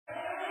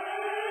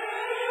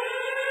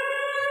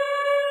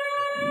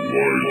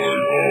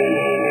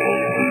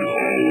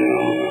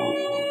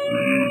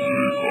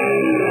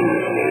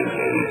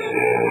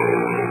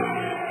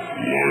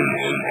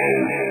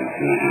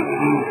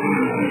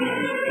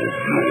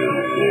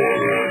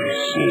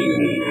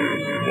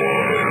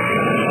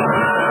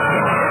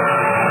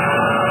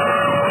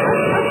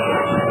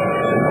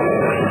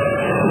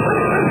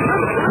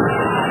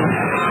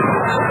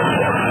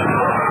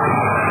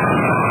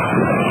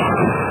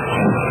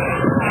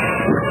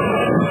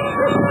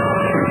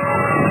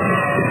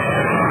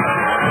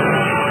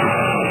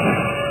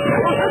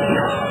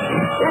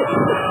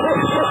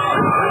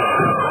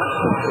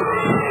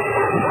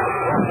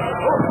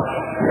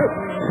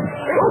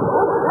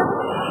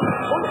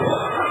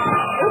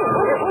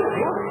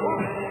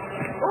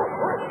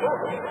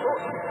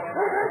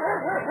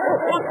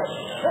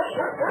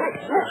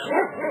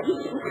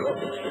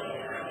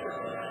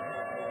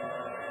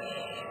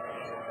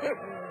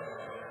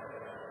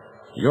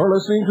You're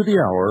listening to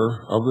The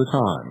Hour of the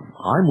Time.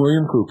 I'm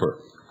William Cooper.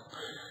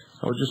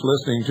 I was just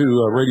listening to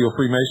Radio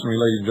Freemasonry,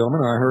 ladies and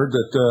gentlemen, and I heard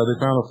that they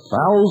found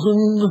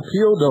 1,000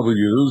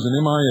 POWs and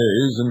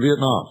MIAs in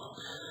Vietnam.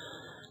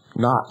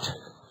 Not.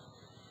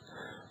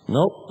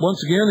 Nope. Once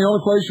again, the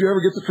only place you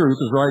ever get the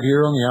truth is right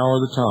here on The Hour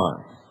of the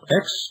Time.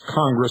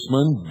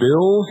 Ex-Congressman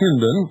Bill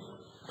Hindon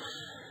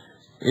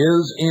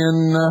is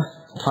in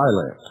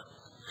Thailand.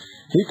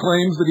 He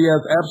claims that he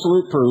has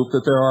absolute proof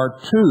that there are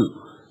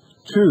two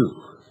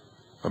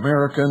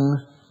American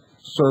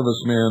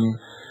servicemen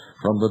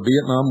from the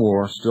Vietnam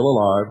War still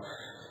alive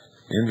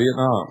in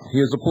Vietnam.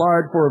 He has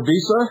applied for a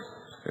visa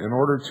in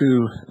order to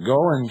go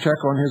and check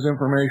on his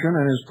information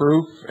and his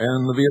proof,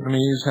 and the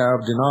Vietnamese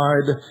have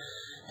denied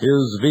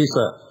his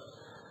visa.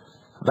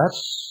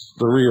 That's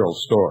the real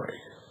story.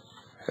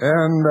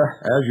 And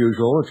as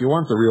usual, if you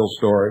want the real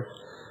story,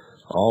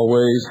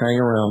 always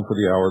hang around for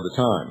The Hour of the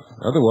Time.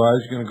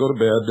 Otherwise, you're going to go to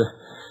bed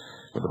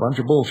with a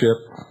bunch of bullshit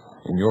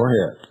in your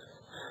head.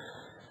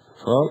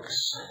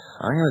 Folks,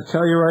 I'm going to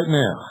tell you right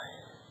now,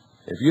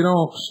 if you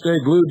don't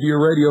stay glued to your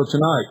radio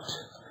tonight,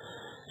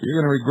 you're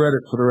going to regret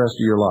it for the rest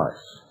of your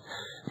life.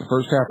 In the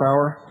first half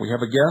hour, we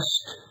have a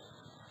guest,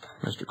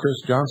 Mr.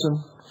 Chris Johnson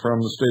from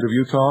the state of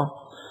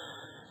Utah.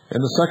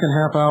 In the second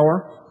half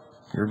hour,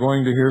 you're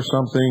going to hear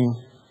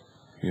something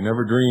you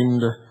never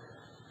dreamed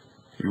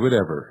you would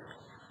ever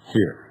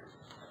hear.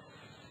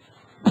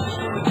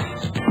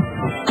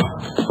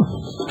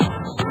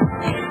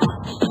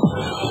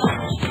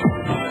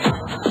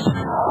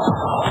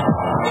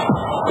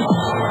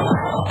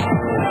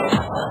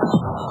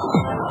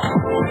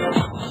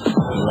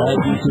 Glad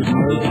you could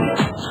make it.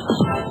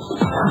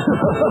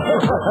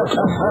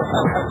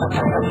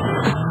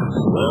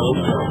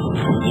 Welcome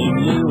to the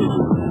new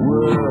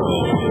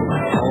world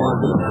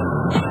order.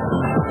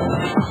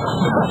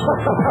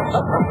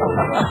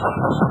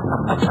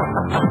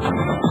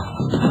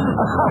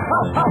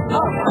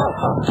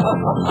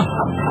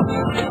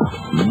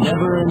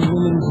 Never in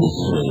human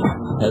history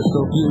has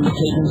so few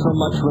taken so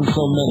much from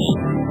so many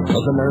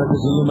of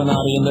America's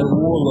Illuminati and their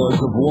warlords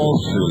of Wall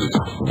Street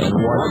and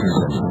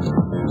Washington.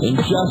 In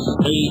just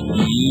 8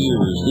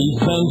 years, these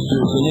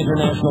banksters and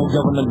international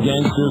government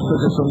gangsters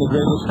took us from the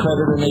greatest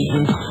creditor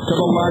nation to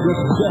the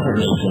largest debtor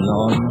nation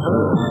on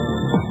earth.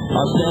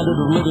 Our standard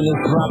of living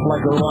has dropped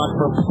like a rock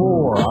for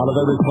 4 out of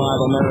every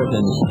 5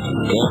 Americans.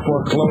 They have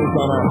foreclosed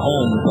on our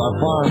homes, our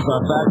farms,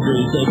 our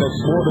factories. They've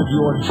exported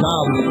your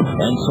jobs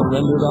and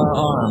surrendered our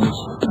arms.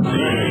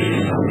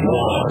 They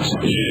want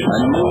a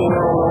new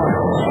world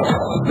order.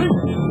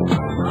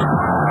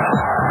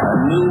 A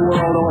new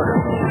world order.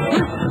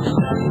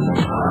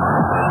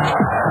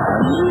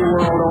 A new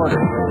world order.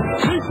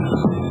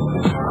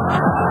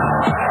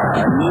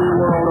 A new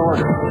world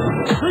order.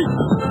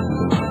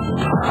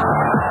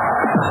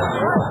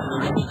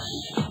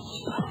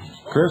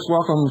 Chris,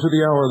 welcome to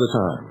The Hour of the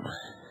Time.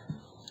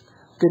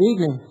 Good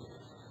evening.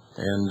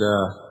 And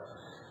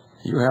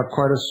you have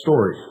quite a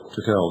story to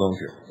tell, don't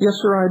you? Yes,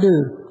 sir, I do.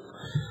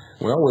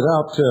 Well,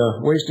 without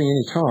wasting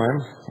any time,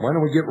 why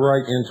don't we get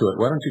right into it?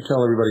 Why don't you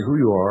tell everybody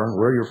who you are,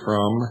 where you're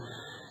from,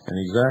 and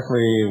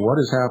exactly what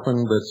has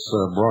happened that's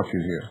brought you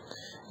here?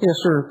 Yes,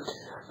 sir.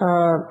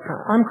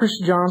 I'm Chris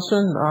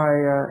Johnson.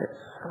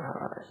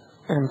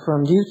 I am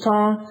from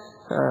Utah,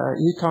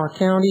 Utah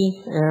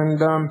County,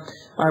 and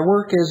I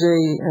work as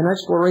an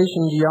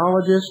exploration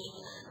geologist.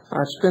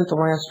 I've spent the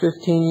last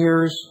 15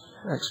 years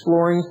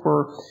exploring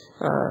for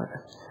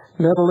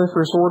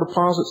metalliferous ore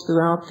deposits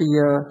throughout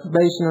the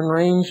basin and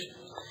range,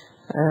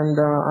 and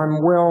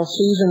I'm well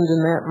seasoned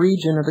in that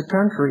region of the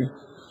country.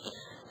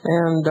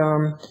 And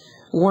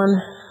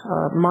one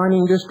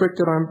mining district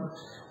that I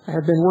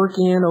have been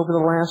working in over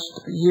the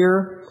last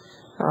year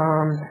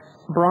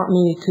brought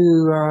me to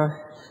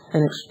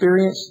an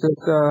experience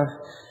that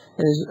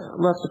has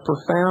left a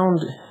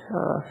profound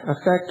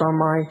effect on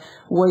my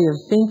way of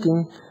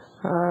thinking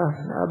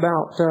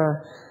about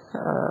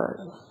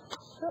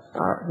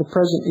the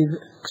present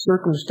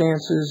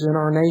circumstances in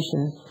our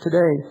nation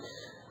today.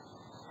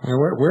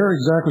 Where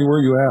exactly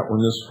were you at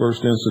when this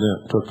first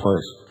incident took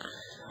place?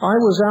 I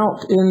was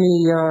out in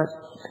the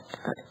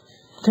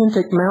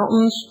Tintic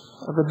Mountains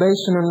of the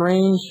Basin and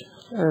Range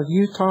of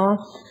Utah.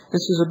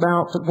 This is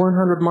about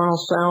 100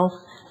 miles south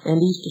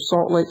and east of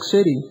Salt Lake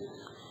City.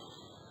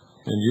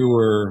 And you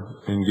were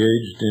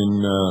engaged in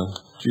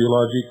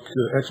geologic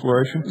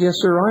exploration? Yes,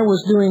 sir. I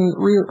was doing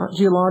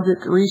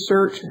geologic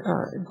research,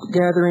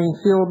 gathering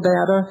field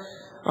data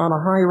on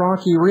a high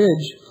rocky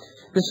ridge.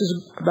 This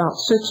is about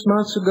 6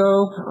 months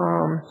ago,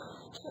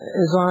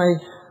 as I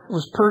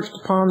was perched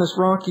upon this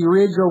rocky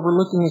ridge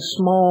overlooking a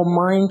small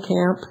mine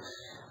camp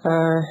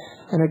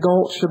in a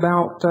gulch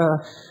about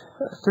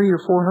 300 or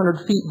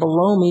 400 feet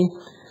below me.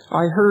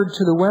 I heard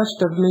to the west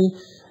of me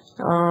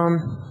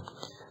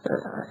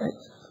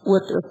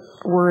what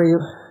were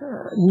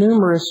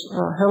numerous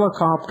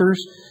helicopters,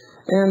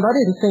 and I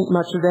didn't think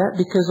much of that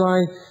because I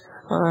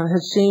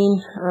had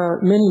seen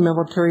many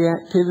military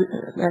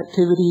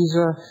activities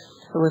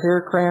with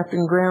aircraft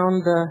and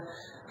ground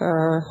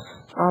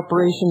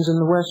operations in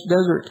the west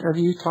desert of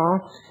Utah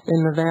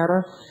in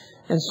Nevada,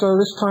 and so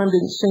this time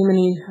didn't seem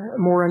any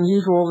more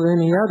unusual than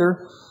any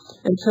other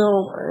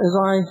until as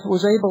I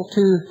was able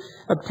to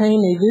obtain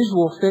a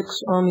visual fix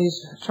on these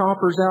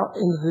choppers out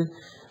into the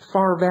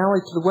far valley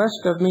to the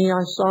west of me.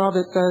 I saw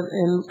that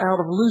out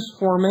of loose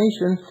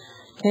formation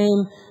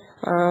came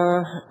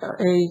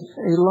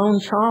a lone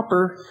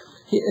chopper.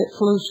 It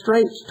flew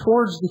straight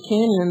towards the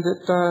canyon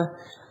that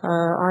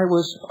I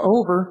was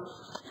over,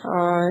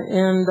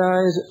 and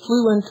as it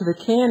flew into the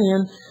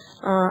canyon,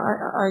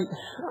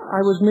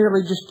 I was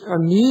merely just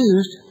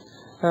amused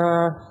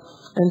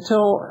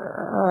until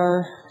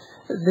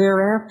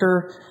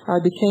thereafter I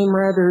became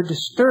rather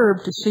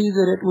disturbed to see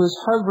that it was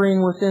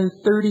hovering within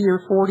 30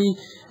 or 40,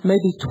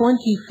 maybe 20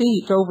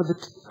 feet over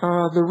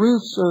the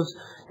roofs of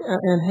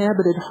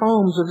inhabited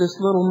homes of this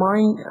little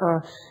mine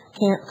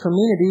camp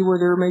community where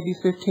there may be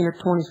 15 or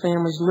 20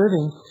 families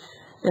living.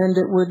 And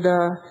it would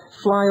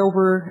fly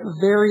over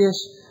various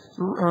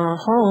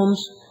homes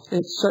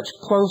at such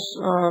close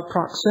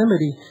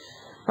proximity.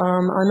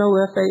 I know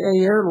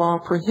FAA air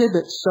law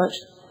prohibits such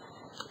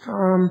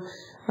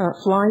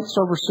flights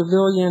over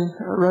civilian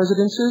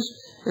residences.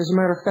 As a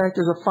matter of fact,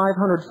 there's a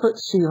 500-foot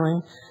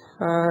ceiling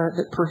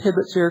that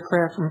prohibits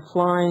aircraft from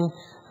flying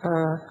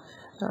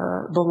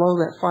below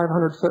that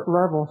 500-foot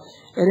level.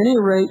 At any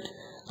rate,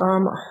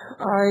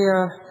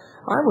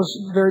 I was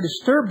very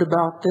disturbed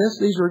about this.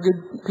 These are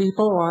good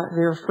people.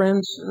 They're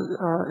friends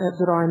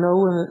that I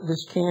know in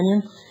this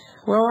canyon.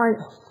 Well,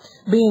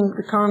 being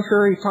the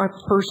contrary type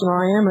of person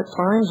I am at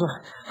times,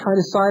 I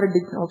decided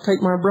I'll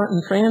take my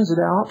Brunton Transit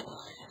out,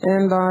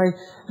 and I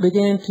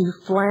began to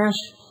flash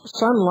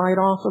sunlight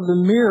off of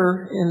the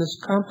mirror in this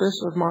compass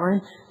of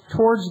mine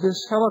towards this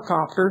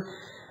helicopter.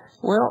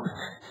 Well,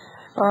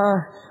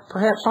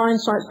 perhaps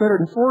hindsight's better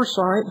than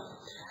foresight.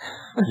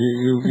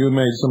 You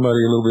made somebody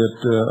a little bit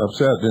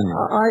upset, didn't you?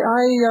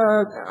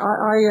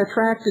 I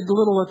attracted a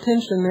little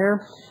attention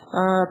there.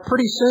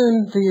 Pretty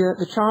soon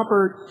the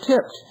chopper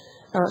tipped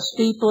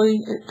steeply.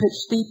 It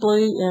pitched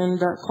steeply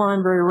and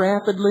climbed very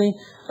rapidly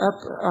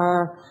up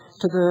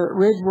to the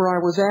ridge where I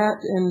was at,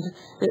 and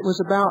it was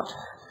about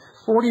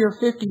 40 or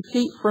 50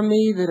 feet from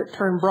me that it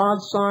turned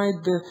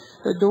broadside.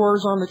 The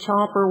doors on the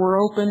chopper were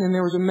open, and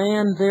there was a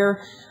man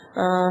there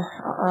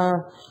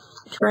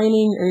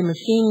training a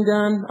machine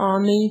gun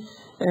on me,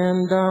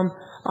 and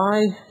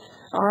I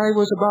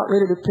was about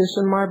ready to piss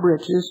in my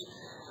britches.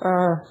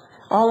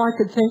 All I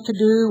could think to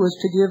do was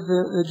to give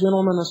the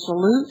gentleman a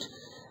salute,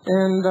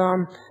 and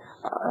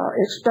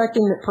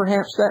expecting that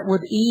perhaps that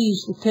would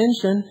ease the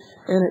tension,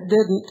 and it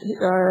didn't.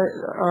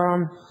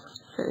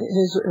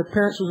 His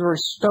appearance was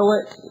very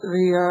stoic.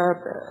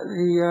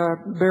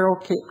 The barrel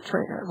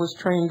was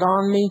trained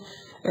on me,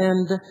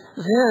 and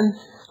then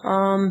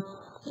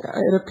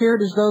it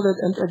appeared as though that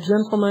a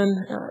gentleman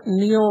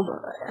kneeled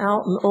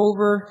out and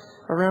over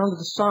around to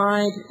the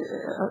side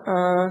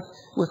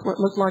with what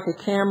looked like a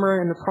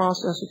camera in the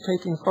process of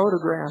taking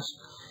photographs.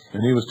 And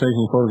he was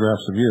taking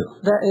photographs of you?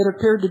 It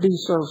appeared to be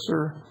so,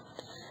 sir.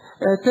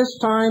 At this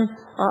time,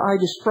 I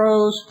just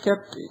froze,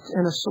 kept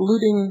in a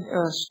saluting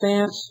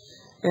stance,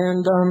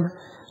 and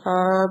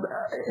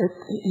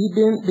he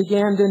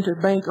began then to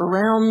bank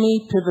around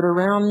me, pivot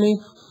around me.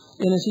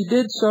 And as he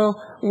did so,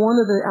 one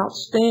of the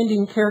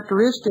outstanding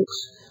characteristics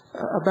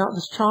about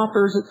this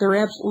chopper is that there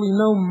are absolutely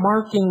no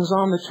markings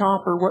on the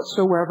chopper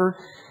whatsoever.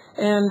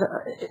 And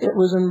it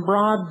was in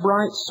broad,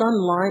 bright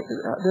sunlight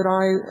that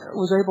I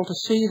was able to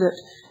see that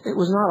it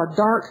was not a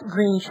dark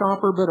green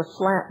chopper, but a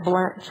flat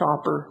black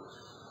chopper.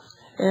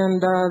 And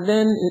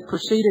then it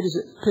proceeded, as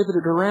it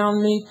pivoted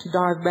around me, to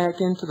dive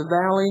back into the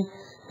valley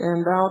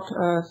and out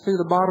through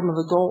the bottom of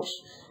the gulch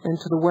and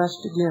to the west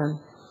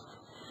again.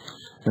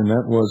 And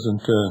that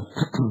wasn't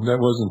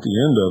the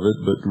end of it,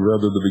 but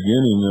rather the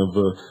beginning of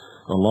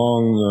a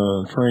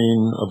long train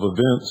of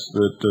events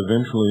that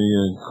eventually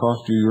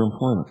cost you your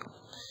employment.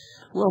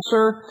 Well,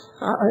 sir,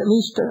 at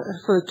least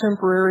for the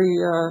temporary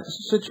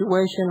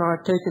situation,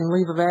 I've taken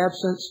leave of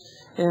absence,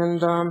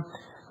 and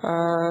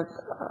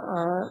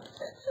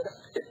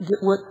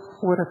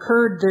what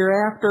occurred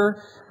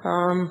thereafter,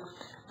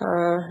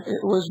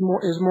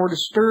 is more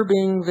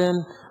disturbing than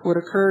what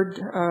occurred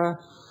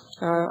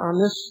on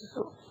this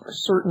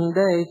certain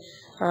day.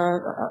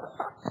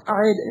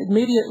 I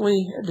immediately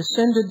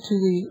descended to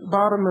the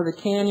bottom of the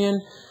canyon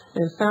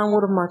and found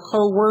one of my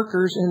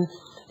co-workers,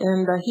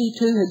 and he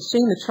too had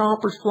seen the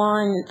choppers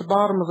flying at the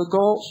bottom of the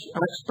gulch. I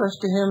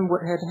expressed to him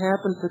what had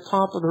happened at the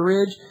top of the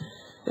ridge,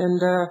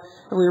 and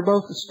we were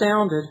both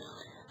astounded.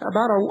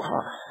 About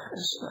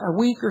a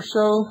week or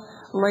so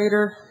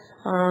later,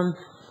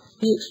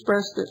 he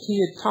expressed that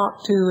he had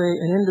talked to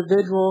an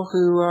individual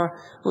who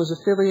was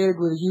affiliated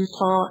with the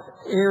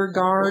Utah Air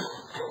Guard,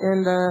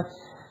 and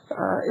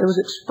it was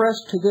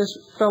expressed to this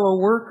fellow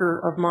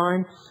worker of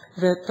mine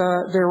that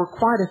there were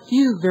quite a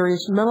few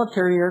various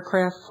military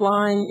aircraft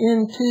flying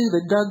into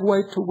the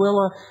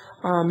Dugway-Tooele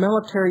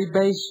military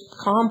base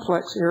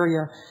complex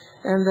area,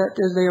 and that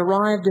as they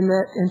arrived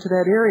into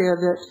that area,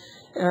 that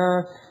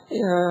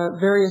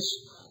various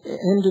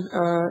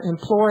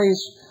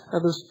employees of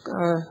the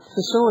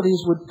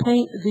facilities would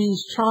paint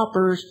these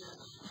choppers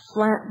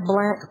flat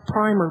black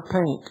primer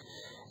paint,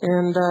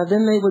 and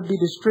then they would be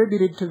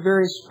distributed to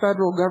various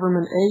federal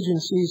government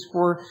agencies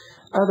for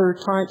other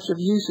types of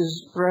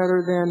uses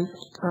rather than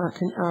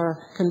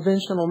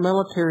conventional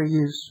military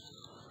use.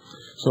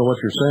 So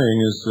what you're saying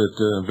is that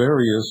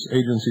various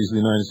agencies of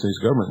the United States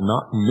government,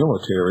 not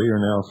military, are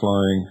now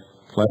flying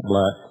flat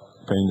black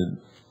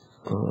painted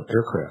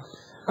aircraft.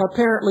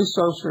 Apparently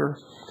so, sir.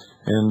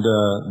 And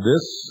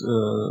this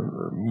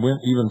went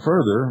even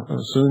further.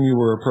 Soon you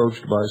were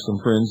approached by some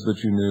friends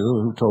that you knew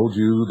who told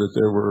you that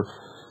there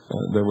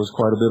was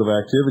quite a bit of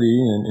activity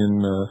in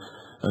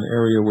an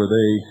area where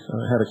they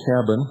had a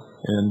cabin.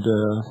 And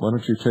why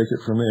don't you take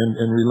it from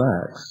and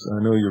relax?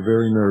 I know you're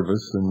very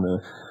nervous, and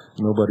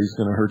nobody's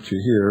going to hurt you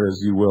here,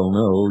 as you well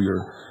know.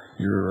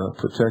 You're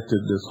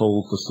protected. This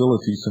whole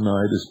facility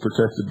tonight is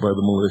protected by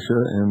the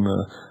militia, and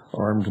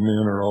armed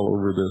men are all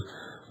over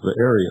the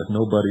area.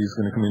 Nobody's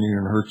going to come in here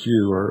and hurt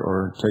you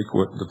or take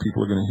what the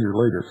people are going to hear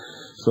later.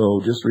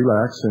 So just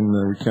relax and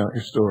recount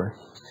your story.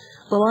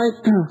 Well, I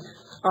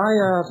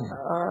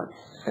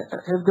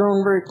have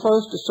grown very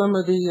close to some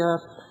of the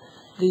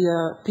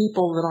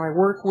people that I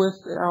work with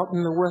out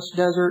in the West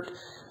Desert.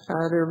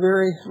 They're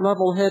very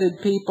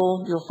level-headed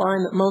people. You'll find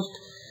that most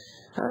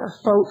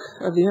folk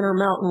of the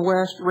Intermountain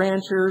West,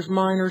 ranchers,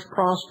 miners,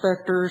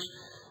 prospectors,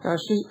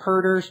 sheep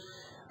herders,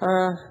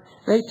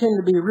 they tend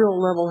to be real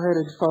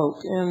level-headed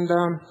folk, and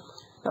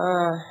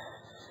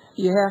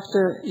you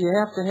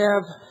have to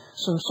have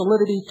some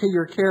solidity to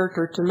your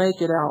character to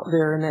make it out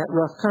there in that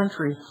rough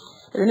country.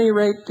 At any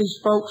rate, these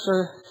folks,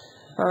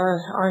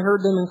 I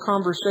heard them in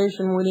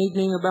conversation one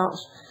evening about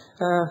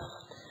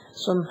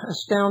some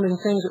astounding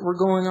things that were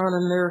going on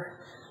in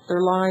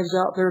their lives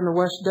out there in the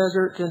West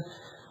Desert, and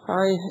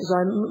as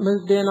I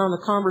moved in on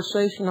the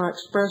conversation, I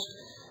expressed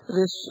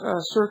this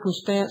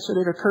circumstance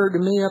that had occurred to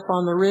me up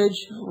on the ridge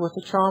with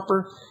the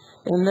chopper,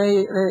 and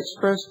they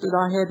expressed that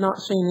I had not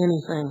seen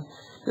anything,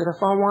 that if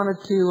I wanted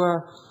to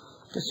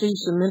see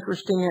some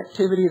interesting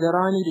activity, that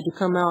I needed to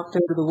come out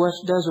there to the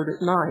West Desert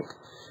at night,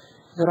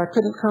 that I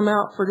couldn't come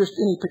out for just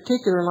any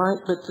particular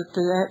night, but that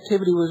the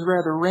activity was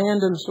rather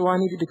random, so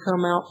I needed to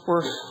come out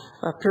for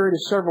a period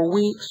of several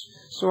weeks.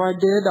 So I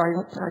did.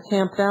 I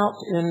camped out,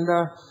 and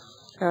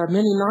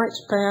many nights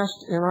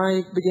passed, and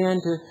I began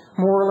to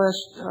more or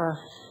less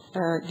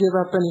give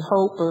up any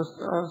hope of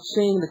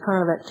seeing the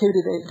kind of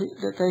activity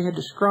that they had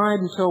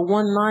described, until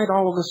one night,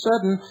 all of a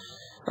sudden,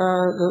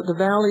 the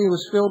valley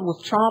was filled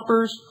with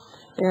choppers,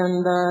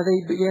 and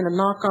they began to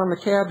knock on the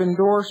cabin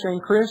door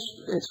saying, "Chris,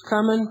 it's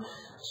coming."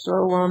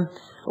 So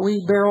we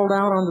barreled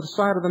out onto the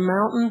side of the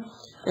mountain,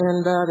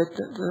 and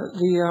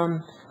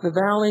the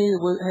valley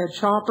had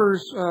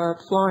choppers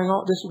flying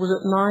all. This was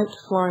at night,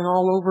 flying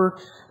all over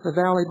the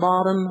valley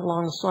bottom,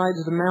 along the sides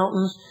of the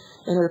mountains.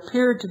 And it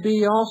appeared to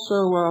be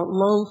also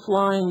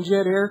low-flying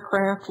jet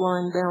aircraft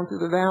flying down through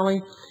the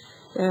valley.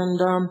 And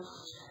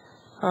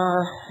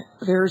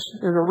there's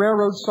a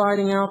railroad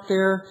siding out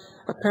there.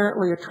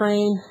 Apparently a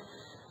train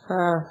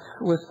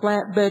with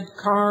flatbed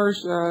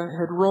cars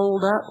had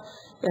rolled up,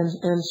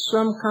 and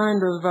some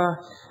kind of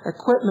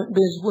equipment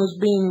was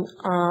being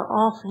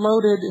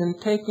offloaded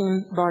and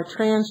taken by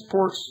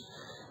transports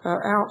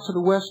out to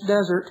the West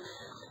Desert,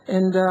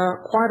 and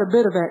quite a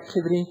bit of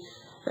activity.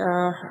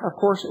 Of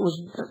course, it was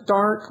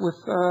dark with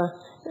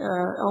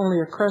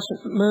only a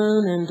crescent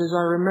moon, and as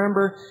I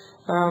remember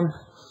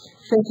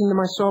thinking to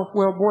myself,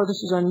 well, boy,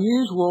 this is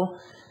unusual.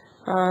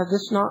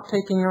 This not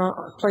taking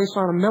place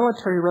on a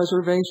military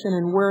reservation,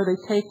 and where are they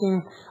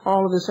taking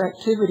all of this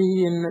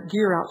activity and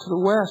gear out to the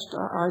west?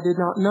 I did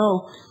not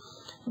know.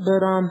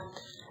 But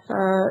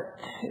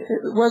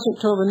it wasn't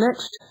until the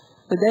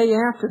day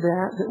after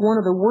that one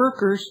of the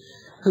workers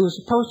who was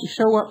supposed to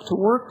show up to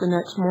work the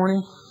next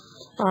morning,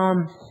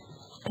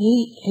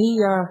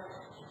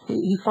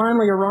 he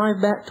finally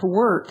arrived back to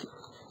work,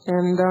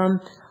 and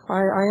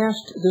I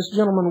asked this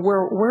gentleman,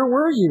 where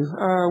were you?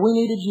 We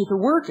needed you to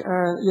work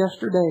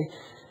yesterday.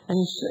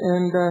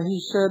 And he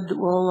said,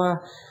 well,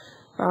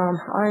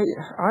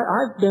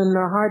 I've been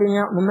hiding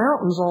out in the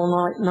mountains all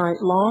night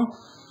long.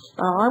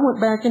 I went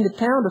back into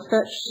town to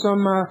fetch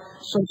some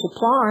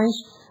supplies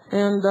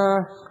and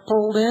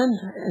pulled in.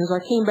 As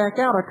I came back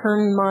out, I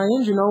turned my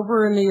engine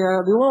over and the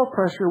oil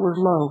pressure was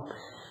low.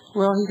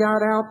 Well, he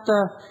got out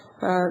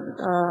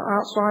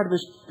outside of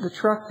the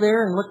truck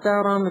there and looked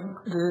out on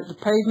the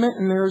pavement,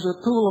 and there was a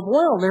pool of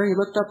oil there. He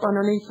looked up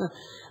underneath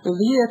the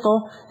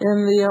vehicle,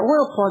 and the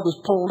oil plug was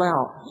pulled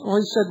out. Well,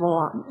 he said,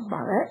 well,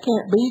 that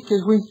can't be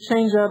because we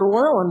changed out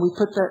oil and we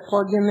put that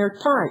plug in there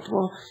tight.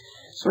 Well,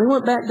 so he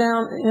went back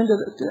down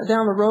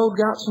the road,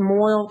 got some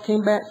oil,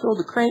 came back,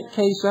 filled the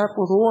crankcase up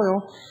with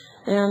oil,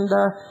 and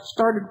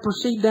started to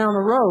proceed down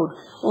the road.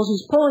 Well, as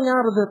he's pulling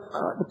out of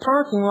the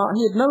parking lot,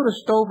 he had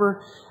noticed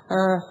over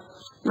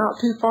not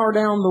too far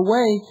down the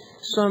way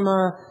some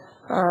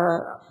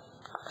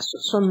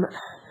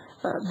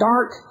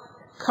dark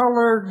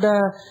colored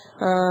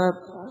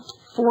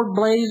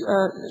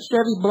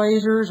Chevy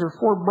Blazers or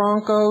Ford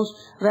Broncos,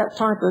 that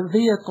type of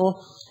vehicle,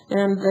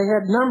 and they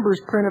had numbers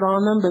printed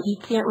on them, but he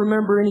can't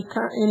remember any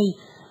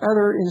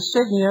other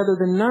insignia other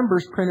than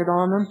numbers printed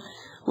on them.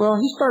 Well,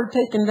 he started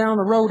taking down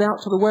the road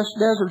out to the West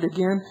Desert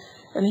again,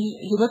 and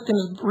he looked in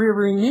his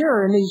rearview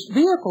mirror, and these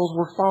vehicles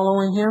were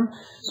following him.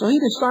 So he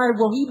decided,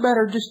 well, he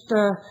better just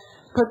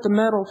put the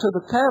metal to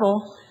the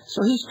pedal.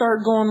 So he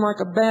started going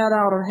like a bat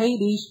out of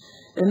Hades,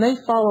 and they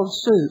followed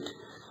suit.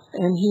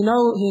 And he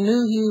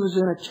knew he was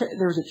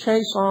there was a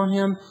chase on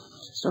him.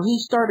 So he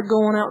started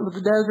going out into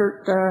the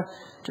desert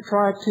to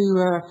try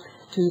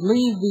to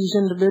leave these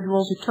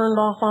individuals. He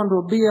turned off onto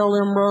a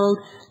BLM road,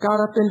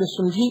 got up into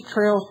some Jeep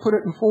trails, put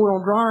it in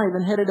four-wheel drive,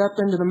 and headed up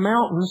into the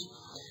mountains,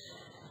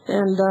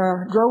 and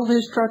drove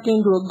his truck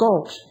into a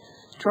gulch,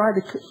 tried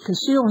to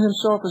conceal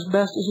himself as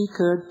best as he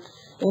could.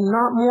 And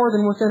not more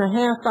than within a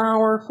half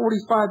hour,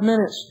 45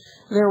 minutes,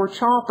 there were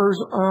choppers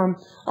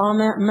on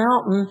that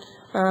mountain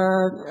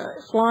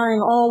flying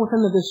all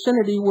within the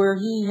vicinity where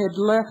he had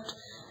left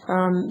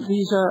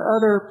these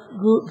other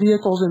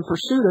vehicles in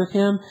pursuit of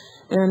him.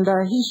 And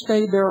he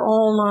stayed there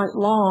all night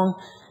long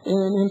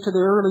and into the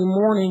early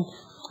morning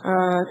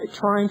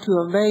trying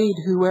to evade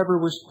whoever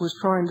was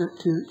trying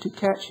to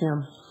catch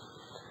him.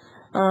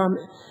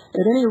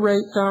 At any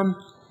rate,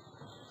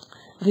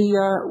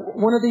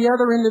 one of the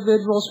other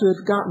individuals who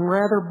had gotten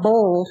rather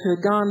bold, who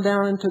had gone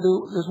down into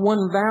this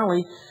one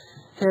valley,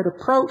 had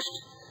approached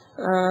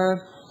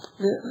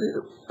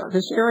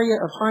this area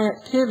of high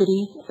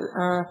activity,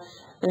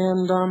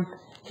 and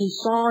he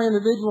saw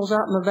individuals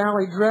out in the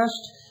valley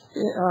dressed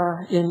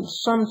in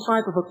some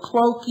type of a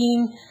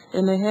cloaking,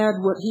 and they had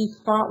what he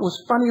thought was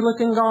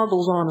funny-looking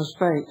goggles on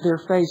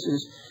their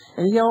faces.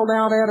 And he yelled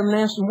out at them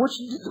and asked them, what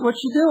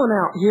you doing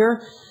out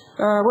here?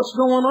 What's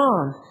going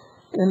on?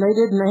 And they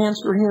didn't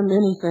answer him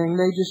anything.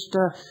 They just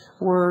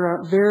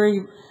were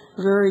very,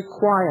 very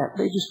quiet.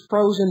 They just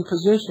froze in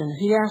position.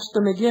 He asked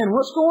them again,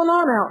 what's going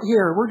on out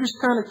here? We're just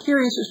kind of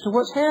curious as to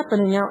what's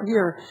happening out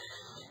here.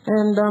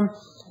 And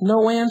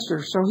no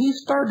answer. So he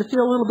started to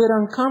feel a little bit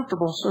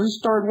uncomfortable. So he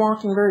started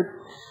walking very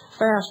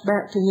fast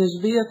back to his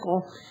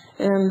vehicle.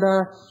 And,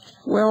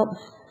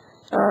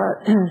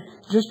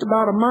 just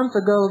about a month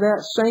ago,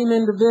 that same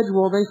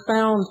individual they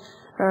found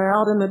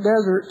out in the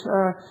desert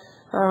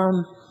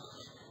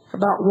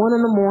about 1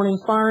 in the morning,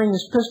 firing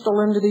his pistol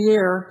into the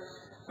air,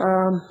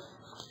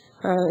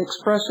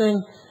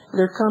 expressing,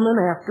 they're coming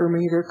after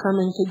me, they're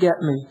coming to get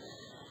me.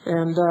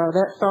 And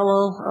that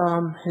fellow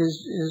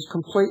has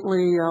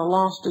completely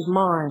lost his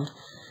mind.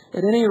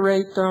 At any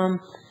rate, he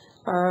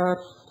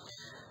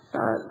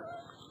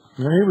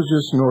was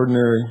just an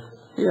ordinary.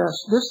 Yes,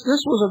 this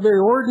was a very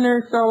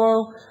ordinary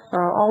fellow.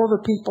 All of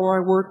the people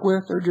I work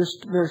with are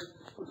just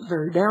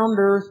very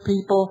down-to-earth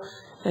people,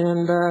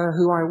 and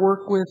who I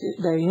work with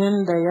day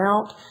in, day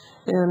out.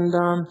 And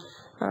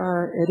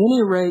at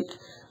any rate,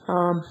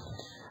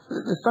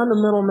 the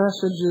fundamental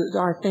message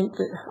that I think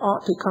that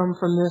ought to come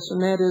from this,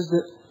 and that is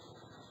that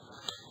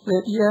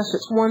yes,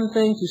 it's one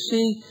thing to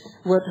see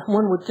what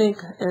one would think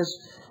as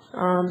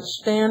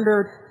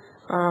standard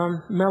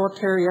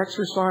military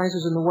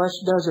exercises in the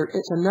West Desert.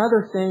 It's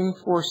another thing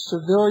for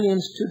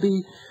civilians to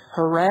be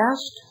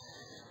harassed,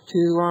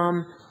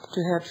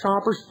 to have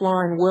choppers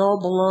flying well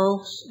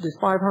below the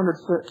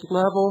 500-foot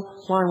level,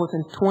 flying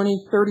within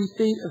 20, 30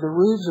 feet of the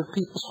roofs of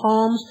people's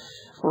homes,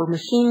 for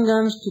machine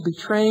guns to be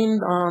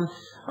trained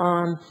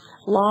on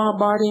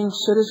law-abiding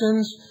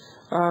citizens,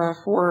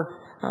 for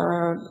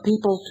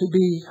people to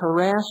be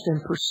harassed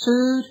and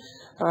pursued,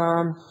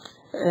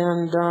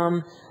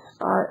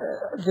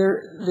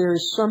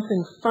 there's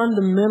something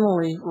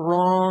fundamentally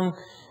wrong.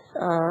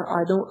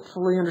 I don't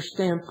fully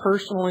understand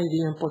personally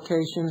the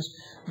implications,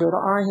 but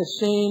I have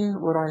seen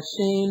what I've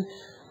seen.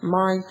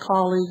 My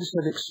colleagues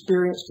have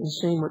experienced and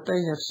seen what they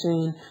have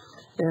seen,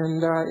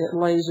 and it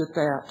lays at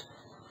that.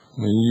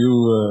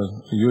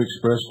 You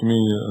expressed to me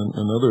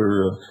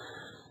another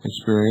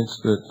experience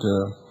that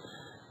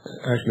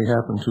actually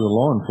happened to a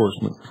law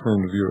enforcement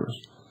friend of yours.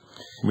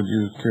 Would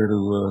you care to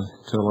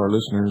tell our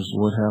listeners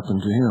what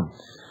happened to him?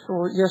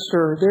 Well, yes,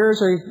 sir.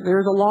 There's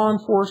a law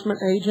enforcement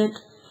agent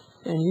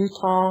in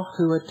Utah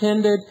who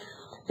attended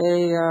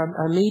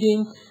a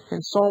meeting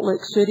in Salt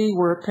Lake City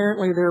where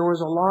apparently there was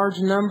a large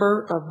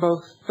number of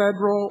both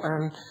federal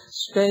and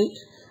state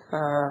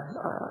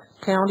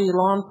county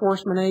law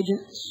enforcement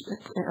agents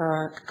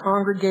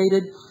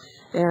congregated.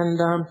 And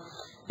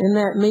in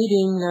that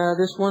meeting,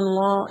 this one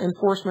law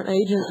enforcement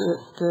agent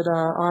that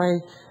I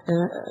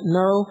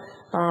know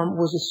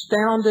was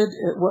astounded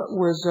at what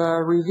was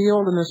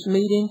revealed in this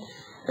meeting.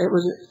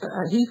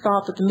 He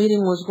thought that the meeting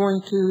was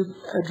going to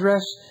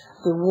address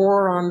the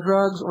war on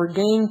drugs or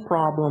gang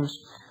problems.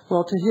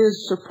 Well, to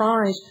his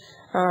surprise,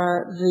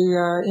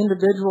 the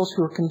individuals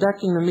who were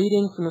conducting the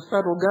meeting from the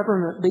federal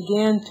government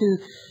began to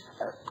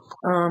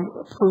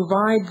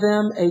provide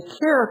them a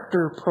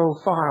character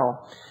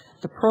profile.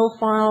 The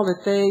profile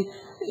that they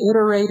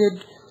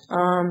iterated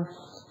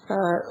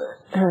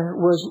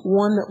was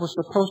one that was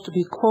supposed to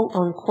be, quote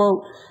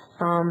unquote,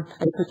 a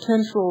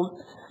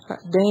potential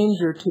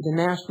danger to the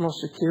national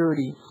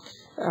security.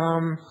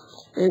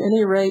 At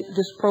any rate,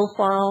 this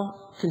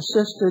profile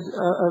consisted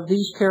of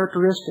these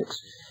characteristics.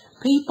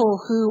 People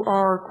who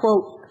are,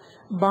 quote,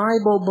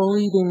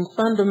 Bible-believing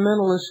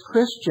fundamentalist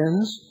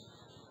Christians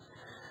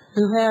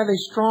who have a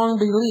strong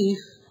belief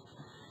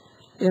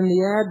in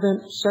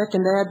the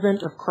second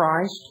advent of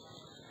Christ.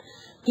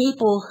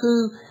 People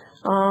who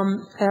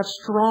have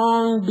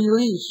strong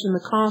beliefs in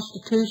the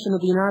Constitution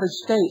of the United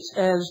States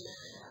as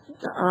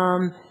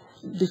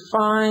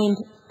defined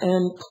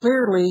and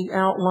clearly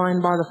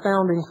outlined by the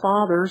Founding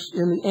Fathers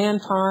in the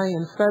Anti-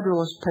 and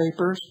Federalist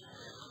Papers.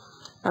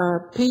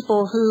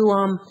 People who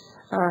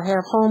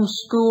have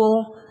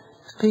homeschool,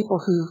 people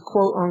who,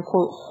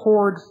 quote-unquote,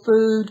 hoard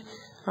food,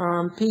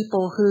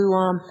 people who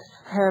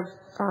have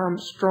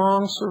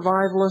strong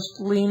survivalist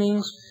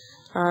leanings,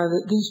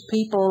 that these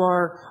people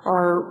are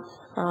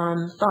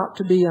thought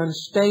to be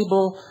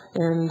unstable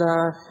and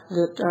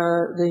that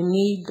they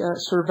need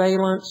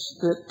surveillance,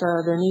 that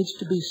there needs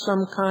to be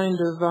some kind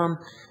of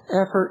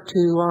effort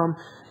to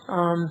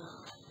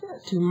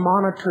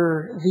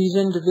monitor these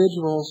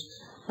individuals.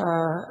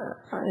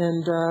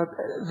 And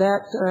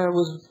that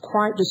was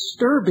quite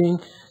disturbing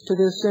to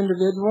this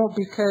individual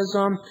because,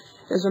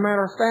 as a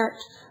matter of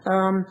fact,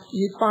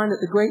 you'd find that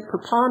the great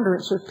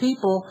preponderance of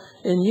people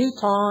in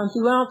Utah and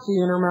throughout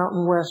the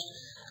Intermountain West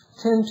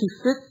tend to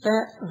fit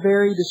that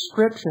very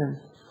description.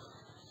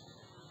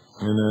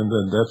 And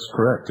that's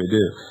correct, they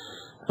did.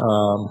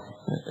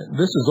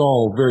 This is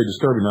all very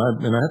disturbing,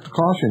 and I have to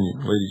caution you,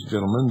 ladies and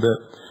gentlemen, that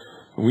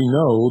we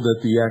know that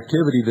the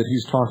activity that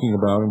he's talking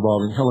about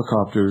involving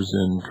helicopters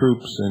and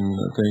troops and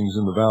things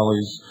in the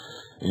valleys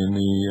in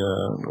the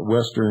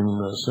western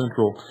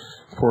central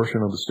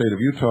portion of the state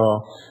of Utah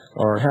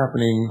are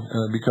happening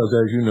because,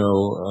 as you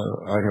know,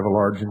 I have a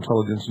large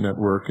intelligence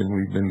network, and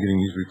we've been getting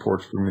these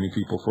reports from many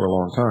people for a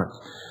long time.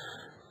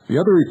 The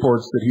other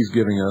reports that he's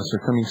giving us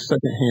are coming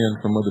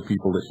secondhand from other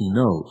people that he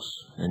knows,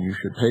 and you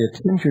should pay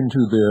attention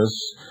to this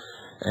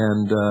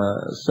and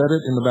set it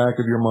in the back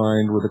of your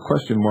mind with a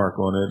question mark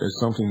on it as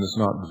something that's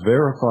not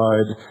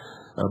verified,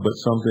 but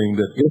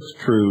something that, if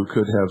true,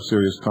 could have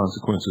serious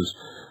consequences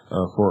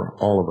for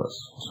all of us.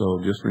 So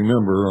just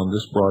remember, on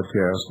this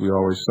broadcast, we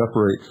always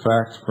separate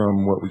fact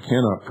from what we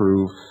cannot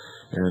prove,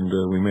 and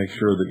we make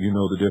sure that you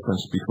know the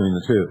difference between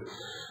the two.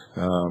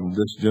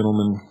 This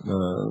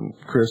gentleman,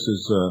 Chris,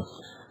 is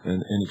an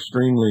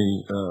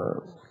extremely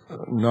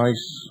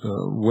nice,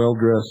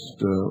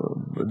 well-dressed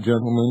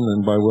gentleman,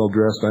 and by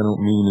well-dressed I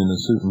don't mean in a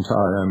suit and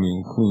tie. I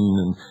mean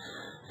clean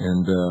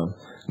and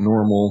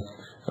normal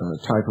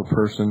type of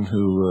person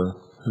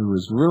who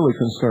is really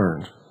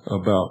concerned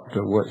about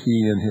what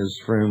he and his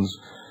friends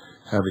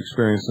have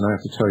experienced. And I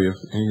have to tell you, if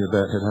any of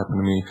that had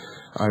happened to me,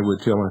 I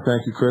would tell him,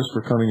 thank you, Chris,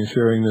 for coming and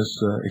sharing this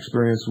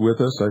experience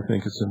with us. I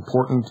think it's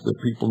important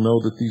that people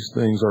know that these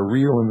things are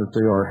real and that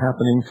they are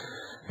happening,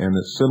 and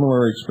that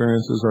similar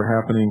experiences are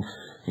happening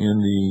in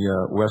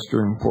the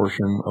western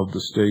portion of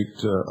the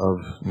state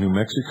of New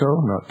Mexico,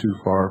 not too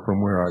far from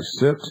where I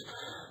sit.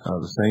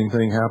 The same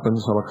thing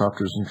happens.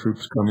 Helicopters and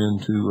troops come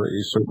into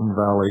a certain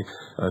valley,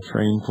 a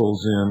train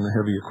pulls in,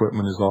 heavy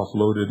equipment is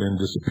offloaded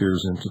and disappears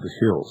into the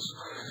hills.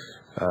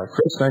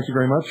 Chris, thank you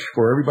very much.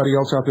 For everybody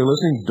else out there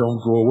listening,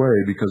 don't go away,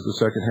 because the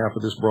second half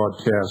of this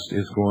broadcast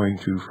is going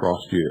to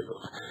frost you.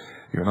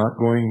 You're not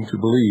going to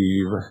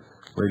believe,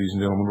 ladies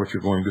and gentlemen, what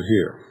you're going to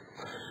hear.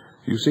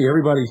 You see,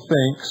 everybody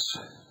thinks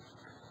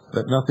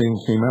that nothing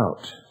came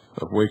out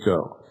of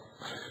Waco.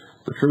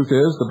 The truth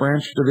is, the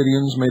Branch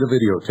Davidians made a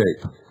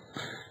videotape.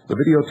 The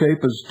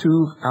videotape is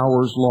 2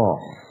 hours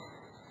long.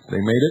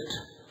 They made it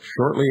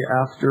shortly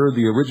after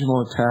the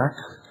original attack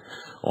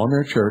on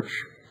their church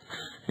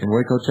in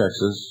Waco,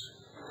 Texas,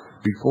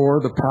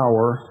 before the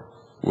power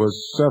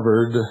was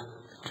severed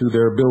to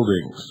their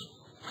buildings.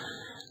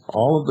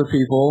 All of the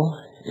people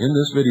in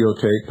this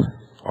videotape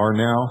are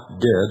now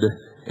dead,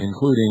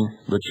 including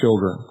the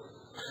children.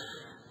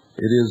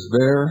 It is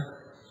their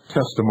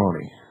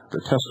testimony,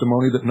 the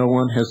testimony that no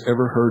one has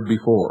ever heard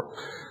before.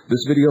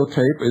 This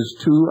videotape is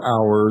 2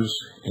 hours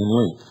in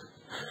length.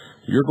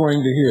 You're going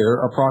to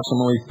hear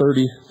approximately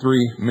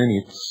 33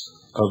 minutes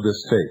of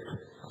this tape.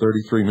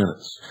 33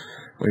 minutes.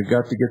 We've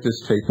got to get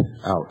this tape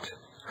out.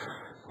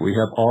 We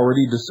have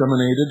already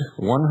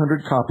disseminated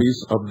 100 copies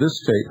of this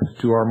tape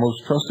to our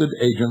most trusted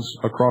agents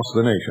across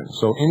the nation.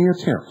 So any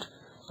attempt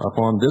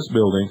upon this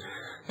building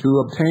to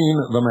obtain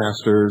the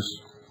masters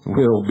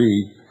will be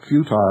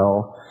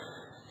futile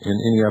in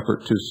any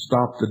effort to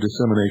stop the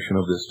dissemination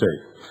of this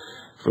tape.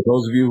 For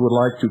those of you who would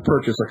like to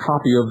purchase a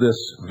copy of this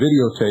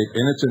videotape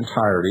in its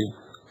entirety,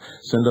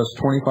 send us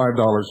 $25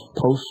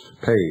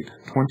 post-paid.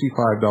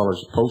 $25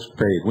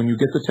 post-paid. When you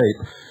get the tape,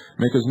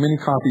 make as many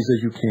copies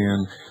as you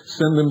can.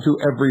 Send them to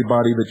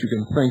everybody that you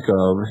can think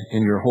of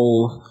in your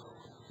whole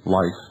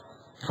life.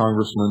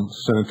 Congressmen,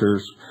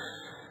 senators,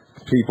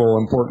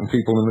 important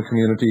people in the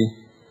community.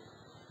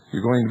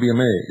 You're going to be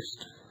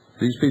amazed.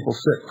 These people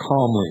sit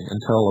calmly and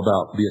tell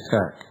about the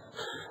attack.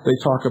 They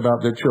talk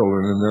about their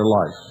children and their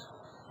life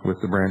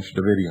with the Branch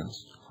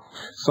Davidians.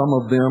 Some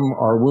of them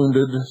are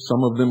wounded,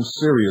 some of them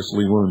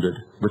seriously wounded,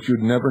 but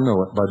you'd never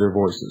know it by their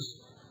voices.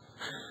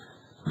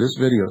 This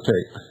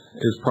videotape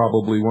is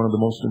probably one of the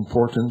most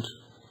important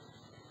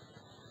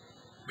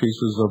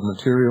pieces of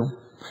material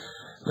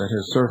that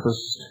has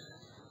surfaced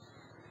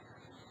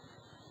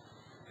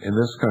in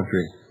this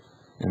country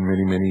in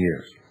many, many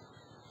years.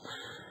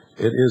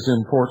 It is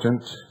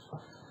important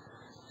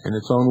in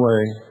its own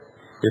way.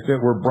 If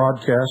it were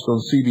broadcast on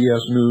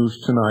CBS News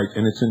tonight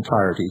in its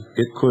entirety,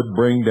 it could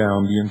bring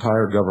down the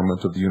entire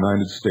government of the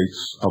United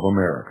States of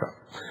America.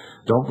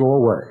 Don't go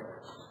away.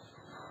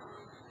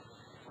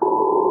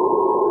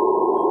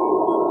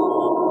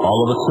 All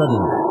of a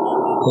sudden,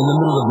 in the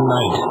middle of the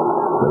night,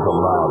 there's a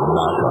loud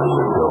knock on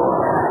your door.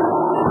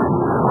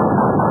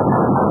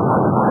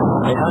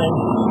 Hey, honey,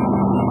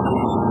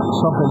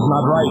 something's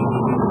not right.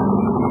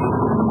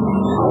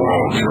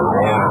 Hold your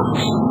arms.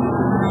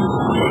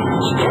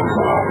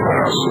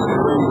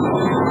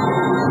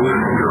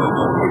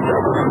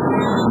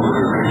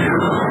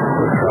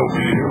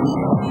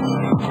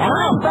 And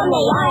I'm from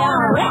the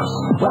IRS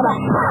with a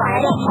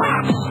hard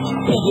attack.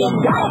 If you've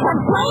got a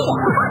complaint,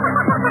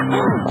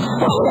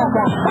 send us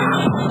a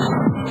fax.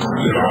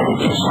 Get out of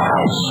this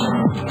house.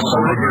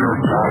 Surrender your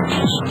guns.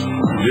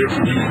 Give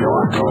me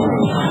your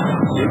gold.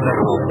 You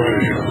never obey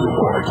if you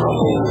want to go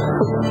home.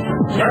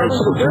 That's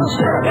the best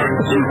that I can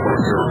do when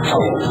you're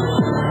told.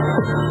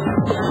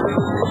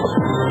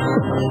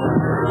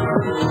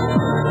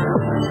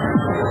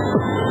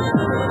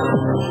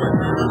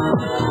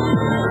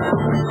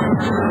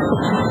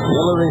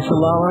 Hillary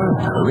Shalala,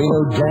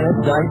 Reno Janet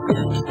Dyke,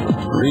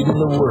 reading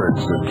the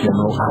words of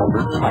General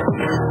Albert Pike,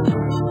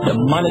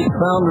 demonic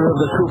founder of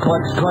the Ku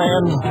Klux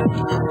Klan,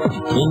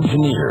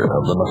 engineer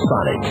of the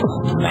Masonic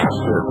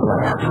Master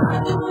Plan.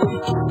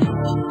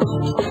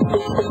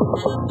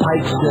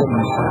 Pike said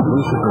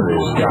Lucifer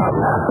is God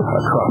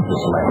across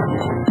this land,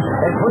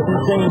 and Clinton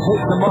saying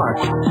take the mark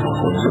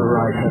with your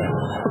right hand.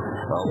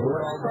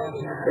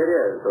 It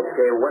is.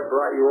 Okay, what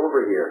brought you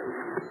over here?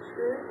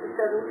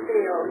 Southern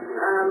Field.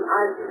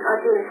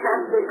 I've been a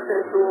Catholic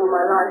for all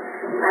my life,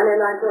 and then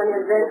I joined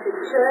the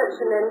Adventist church,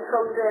 and then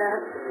from there,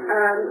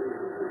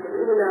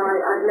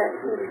 I met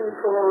some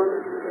people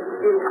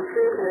in the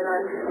prison, and I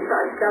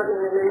started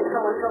studying, and then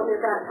someone told me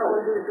about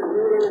someone who was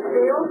in the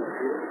field,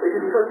 which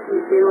is supposed to be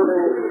field,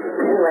 and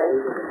anyway,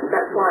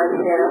 that's why I'm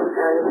here, and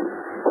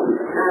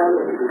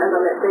I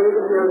met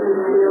David, who was in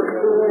the field,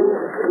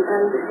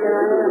 and here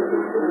I am.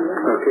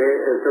 Okay,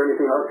 is there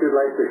anything else you'd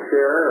like to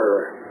share,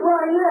 or?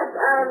 Well, yes,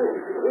 as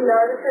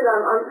I said,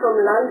 I'm from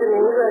London,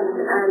 England,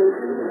 and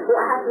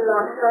what happened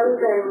last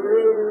Sunday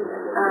really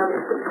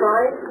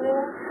surprised me.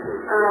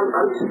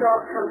 I'm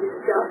shocked, I'm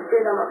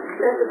disgusted, I'm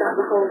upset about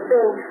the whole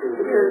thing,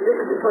 because this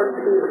is supposed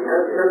to be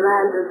the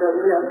land of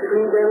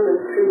freedom and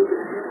free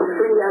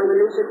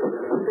religious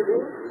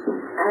beliefs.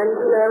 And,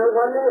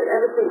 one minute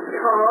everything's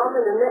calm,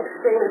 and the next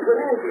thing there's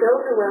women and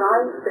children where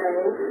I'm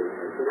staying,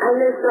 and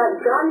there's like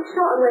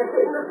gunshot, and we're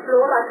hitting the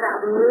floor like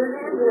out of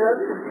movies,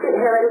 didn't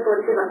hear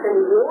anybody give us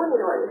any warning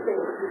or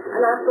anything.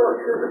 And I thought,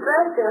 this was the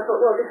first thing, I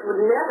thought, well, this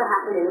would never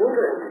happen in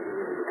England.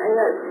 And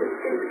it's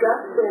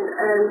disgusting.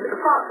 And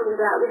apart from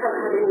that, we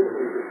haven't had any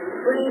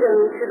freedom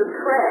to the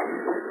press,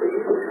 which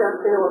is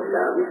disgusting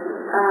also.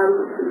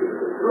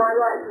 My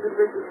rights as a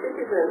British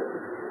citizen,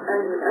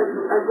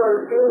 as well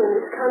as being in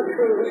this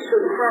country, we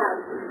should have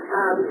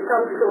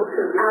some sort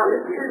of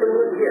outlet to the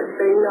media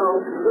so they know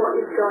what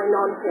is going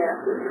on here.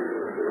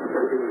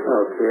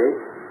 Okay.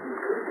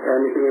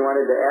 Anything you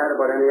wanted to add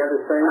about any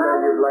other thing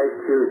that you'd like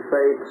to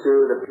say to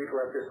the people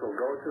that this will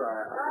go to?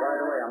 By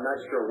the way, I'm not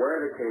sure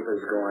where the tape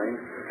is going.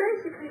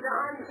 Basically, that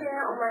I'm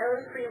here on my own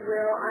free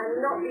will.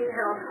 I'm not being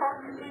held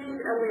hostage,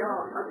 and we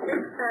are a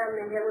big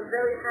family here. We're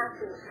very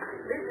happy.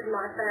 This is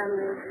my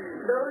family.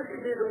 Those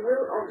who do the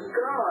will of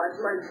God,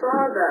 my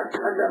Father,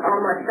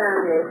 are my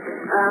family.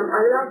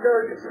 I love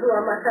those who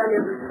are my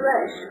family of the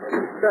flesh,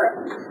 but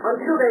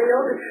until they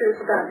know the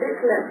truth about this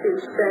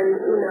message, then,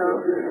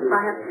 I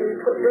have to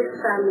put this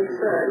family family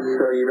first.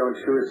 So you don't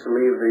choose to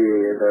leave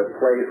the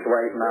place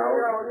right now?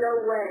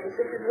 No way.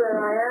 This is where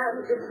I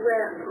am. This is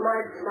where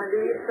my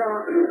roots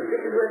are.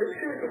 This is where the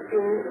truth is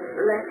being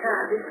let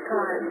out this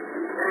time.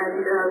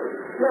 And,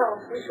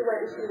 well, we should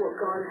wait and see what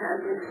God has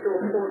in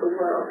store for the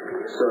world.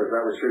 So is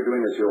that what you're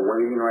doing, is you're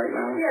waiting right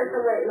now? Yes,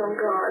 I'm waiting on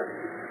God.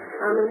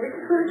 I mean, this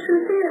is where the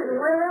truth is.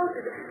 Where else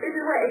is it? This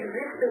is where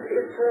existence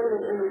is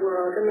forming in the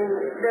world. I mean,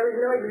 there is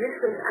no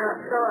existence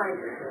outside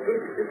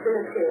this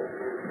vicinity.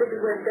 This is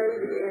where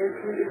David is.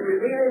 He is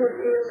revealing the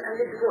truth, and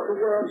this is what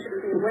the world should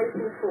have been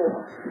waiting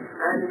for.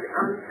 And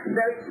I'm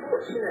very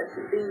fortunate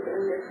to be in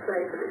this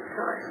place at this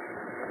time.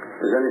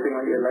 Is there anything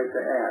you'd like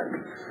to add?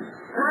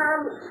 I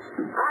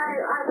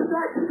would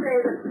like to say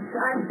that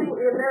I think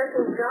the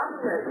American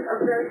government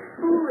are very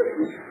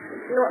foolish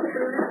not to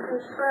listen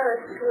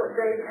first to what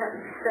David has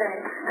to say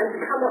and to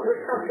come up with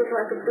something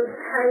like a big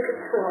tanker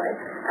toy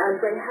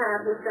as they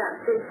have with that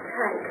big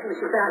tank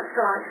which is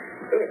outside.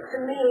 To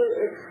me,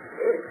 it's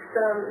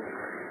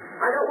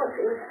I don't want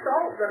to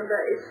insult them,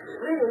 but it's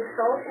really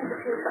insulting to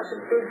see such a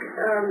big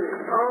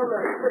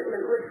armor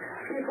equipment with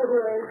people who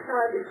are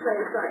inside this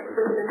place, like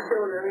women and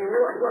children. I mean,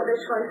 what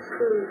they're trying to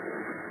prove.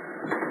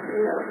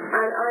 You know,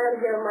 and I am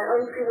here on my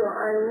own free will.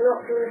 I am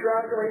not being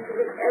dragged away to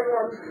make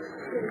everyone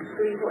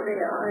see what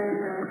they are.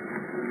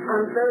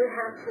 I'm very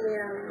happy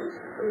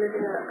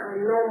living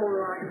a normal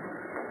life.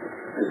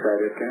 Is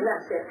that it, Ken?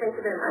 That's it. Thank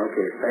you very much.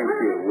 Okay, thank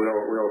you.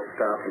 We'll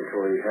stop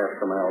until we have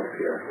someone else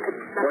here.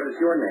 What is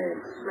your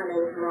name? My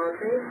name is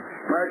Marjorie.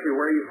 Marjorie,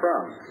 where are you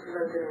from?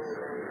 London,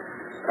 England.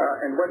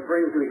 And what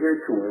brings you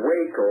here to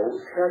Waco,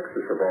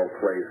 Texas, of all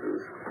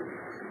places?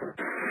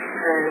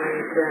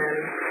 And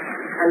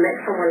I met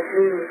someone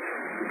who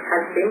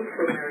had been to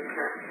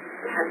America,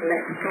 had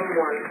met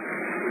someone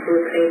who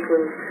was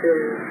able to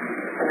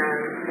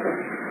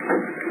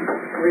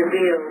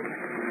reveal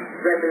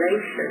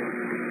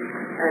revelation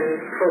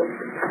and put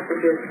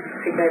passages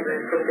together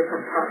from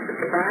different parts of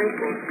the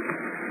Bible.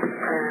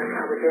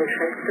 I was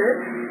interested.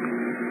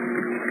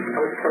 I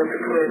was told to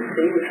come and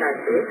see, which I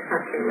did. I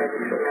came over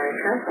to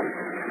America.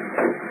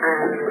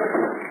 And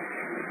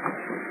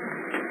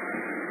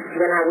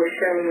when I was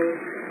shown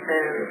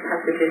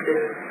passages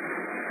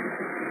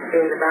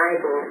in the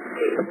Bible,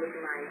 it was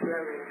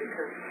mind-blowing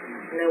because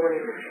no one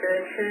in the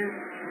churches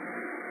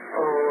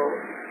or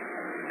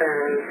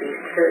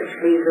these church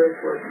leaders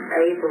was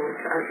able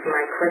to answer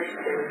my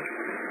questions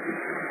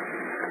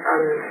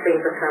on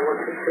things that I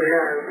wanted to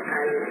know.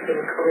 And in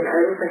coming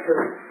over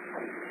here,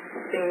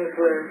 things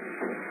were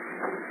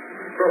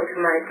brought to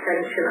my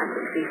attention. I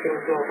could see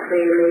things more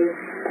clearly.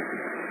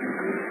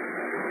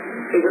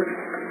 It was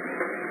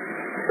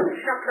a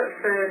shock at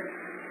first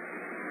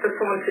for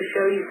someone to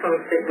show you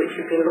something which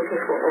you've been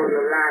looking for all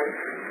your life.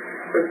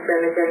 But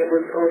then again, it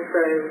was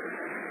also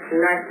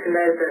nice to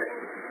know that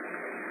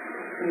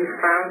you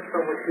found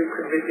someone who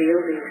could reveal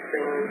these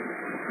things.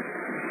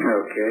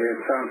 Okay, it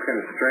sounds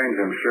kind of strange,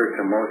 I'm sure,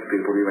 to most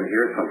people to even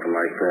hear something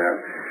like that.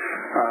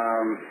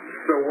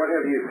 So what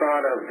have you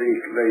thought of the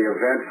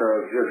events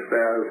of just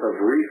as of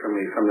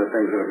recently, some of the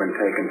things that have been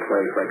taking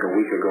place, like a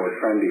week ago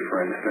Sunday,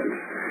 for instance?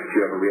 Do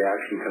you have a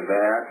reaction to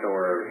that,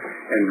 or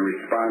in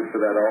response to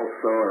that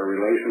also, or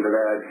in relation to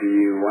that, do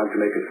you want to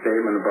make a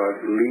statement about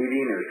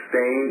leaving or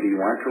staying? Do you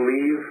want to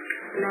leave?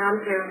 No,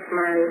 I'm here of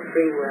my own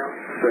free will.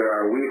 So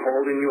are we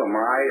holding you? Am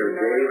I or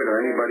David or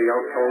anybody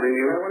else holding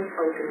you? No one's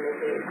holding me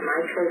here. It's my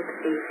choice to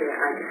be here.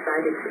 I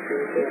decided to be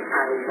here.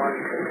 I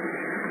wanted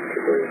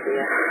to be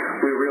here.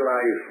 We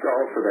realized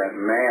also that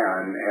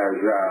man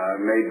has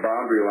made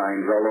boundary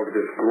lines all over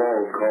this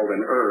globe called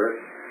an earth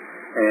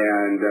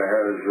and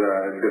has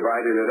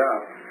divided it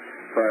up.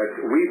 But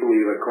we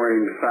believe,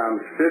 according to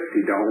Psalms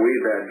 50, don't we,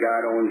 that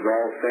God owns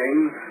all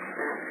things?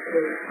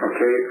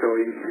 Okay, so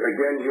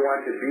again, you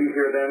want to be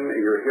here then?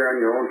 You're here on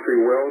your own free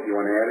will. Do you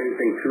want to add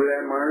anything to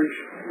that, Marge?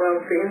 Well,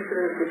 the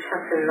incident which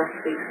happened last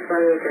week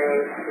Sunday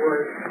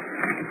was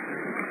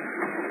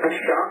a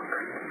shock.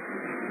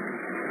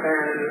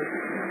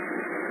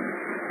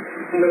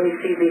 When you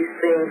see these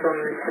things on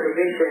the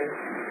television,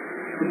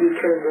 you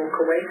can walk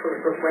away from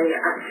it, but when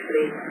you're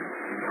actually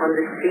on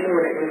the scene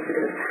when an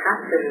incident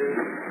happens,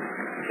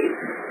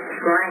 it's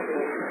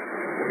frightening.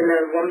 To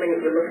know 1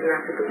 minute you're looking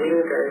out of the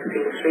window,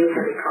 seeing 3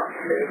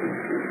 helicopters,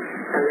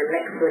 and the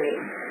next minute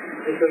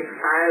you hear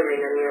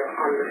firing and you're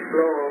on the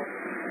floor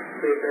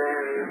with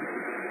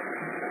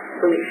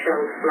bullet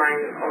shells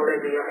flying all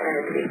over your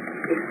head.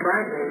 It's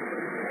frightening.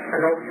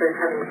 And also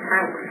having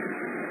tanks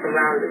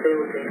around the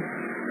building,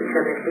 which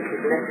I don't think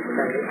is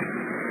necessary.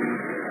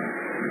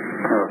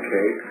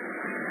 Okay.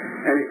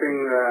 Anything,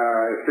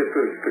 if this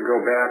was to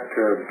go back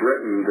to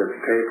Britain, this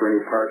tape or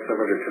any parts of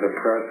it, or to the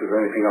press, is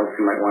there anything else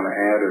you might want to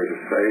add or to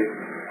say?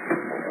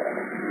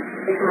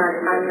 It's my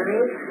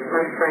family,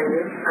 my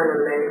friends, and a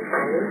known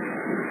friend,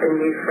 and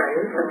new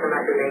friends that I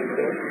might be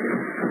making.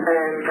 But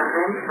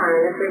I'm fine,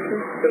 as you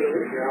can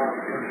see.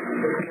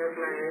 Because of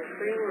my own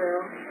free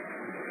will,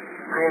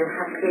 I am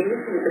happy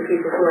with the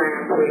people who I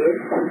am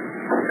with.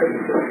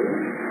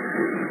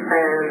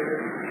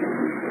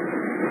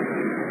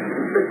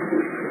 But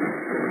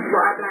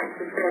what I I'd like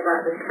to say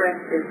about the press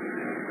is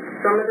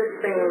some of the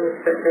things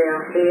that they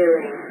are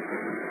hearing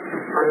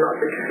are not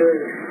the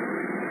truth.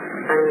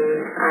 I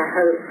mean, I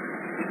hope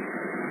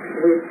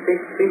with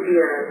this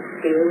video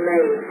being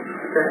made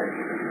that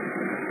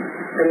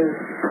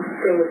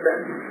things that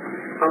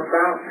are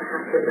about to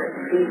happen, that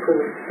people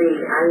see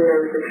and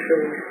know the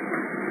truth.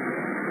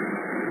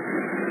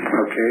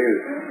 Okay,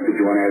 did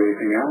you want to add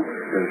anything else?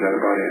 Or is that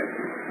about it?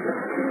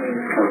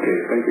 Okay,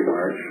 thank you,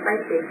 Marge.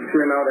 Thank you.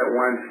 Here now that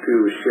wants to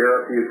share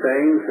a few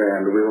things,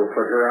 and we will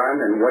put her on.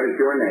 And what is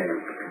your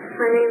name?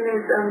 My name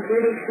is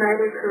Judy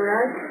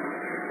Schneider-Perez.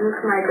 I'm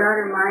with my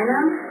daughter, Mina.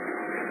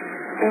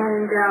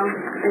 And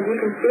as you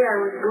can see, I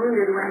was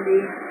wounded when the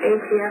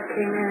ATF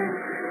came in and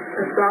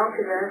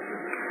assaulted us.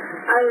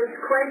 I was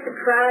quite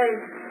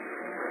surprised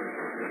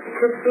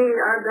to see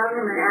our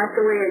government act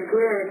the way it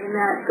did, in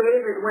that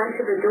David went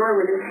to the door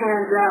with his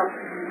hands up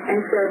and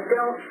said,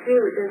 "Don't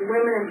shoot, there's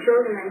women and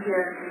children in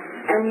here."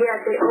 And yet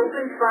they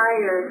opened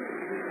fire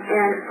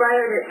and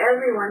fired at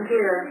everyone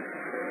here.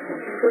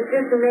 It's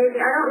just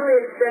amazing. I don't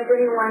really expect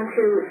anyone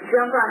to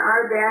jump on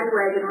our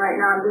bandwagon right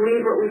now and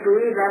believe what we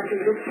believe after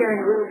just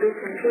hearing little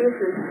bits and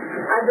pieces.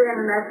 I've been in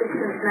the message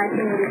since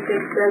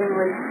 1986, studying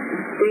with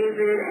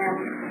David, and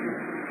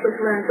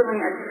just learned so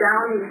many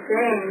astounding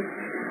things.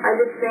 I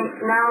just think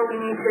now we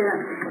need to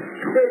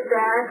sit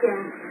back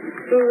and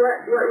see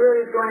what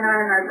really is going on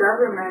in our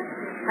government.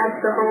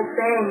 That's the whole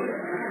thing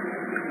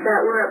that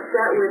we're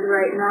upset with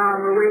right now,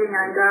 and we're waiting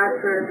on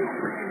God for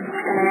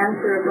an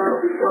answer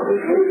about what we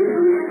should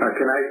do.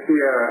 Can I see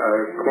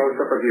a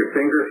close-up of your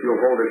finger? If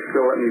you'll hold it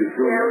still, let me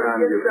zoom in on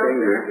your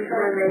finger.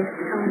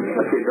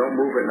 Okay, don't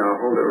move it now.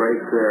 Hold it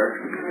right there.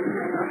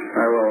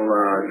 I will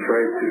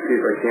try to see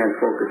if I can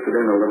focus it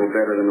in a little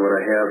better than what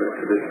I have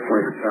at this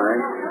point in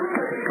time.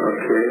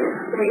 Okay.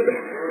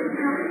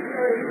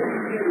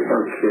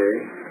 Okay.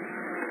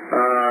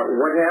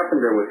 What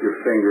happened there with your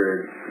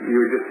finger? You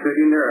were just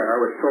sitting there. I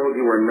was told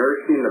you were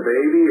nursing the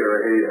baby, or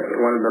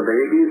one of the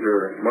babies,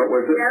 or what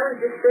was it? Yeah, I was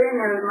just sitting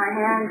there with my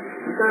hands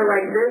sort of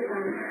like this,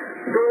 and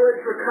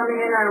bullets were coming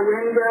in our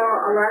window.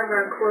 A lot of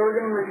our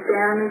clothing was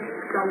damaged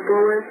from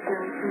bullets,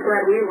 and I'm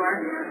glad we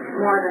weren't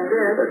more than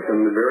this. That's a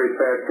very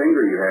fat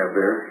finger you have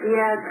there.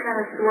 Yeah, it's kind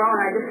of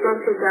swollen. I just spoke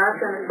to a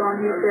doctor on the phone.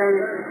 He said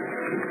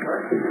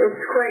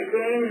it's quite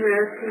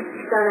dangerous.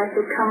 He thought I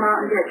should come out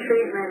and get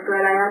treatment,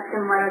 but I asked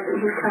him why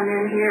doesn't he come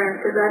in here,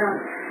 because I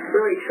don't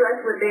really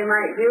trust what they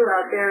might do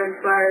out there as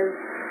far as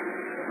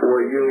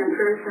taking a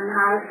person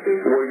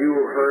hostage. Were you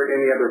hurt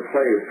any other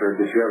place, or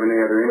did you have any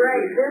other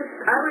injuries? Right.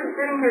 I was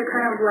sitting here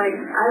kind of like,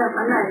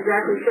 I'm not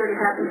exactly sure it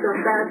happened so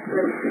fast,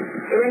 but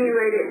at any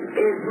rate,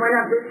 it went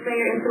up this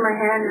finger into my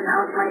hand and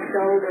out my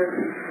shoulder.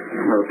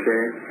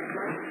 Okay.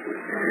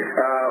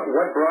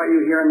 What brought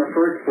you here in the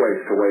first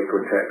place to Waco,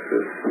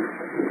 Texas?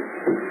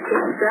 To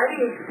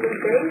study with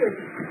David.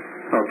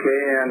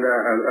 Okay, and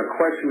a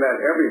question that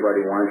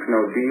everybody wants to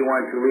know, do you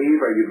want to leave?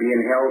 Are you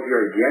being held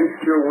here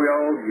against your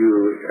will?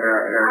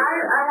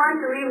 I want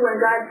to leave when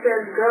God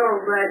says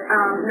go, but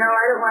no,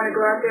 I don't want to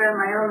go out there on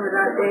my own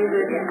without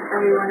David and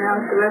everyone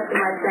else, the rest of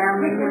my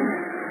family.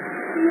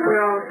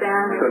 We're all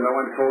family. So no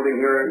one's holding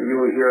you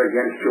here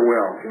against your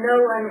will? No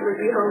one would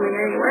be holding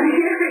anyone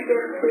here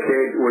against me.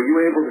 Okay, were you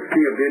able to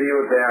see a video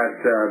that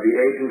the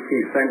agency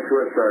sent to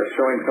us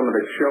showing some of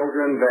the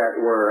children that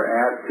were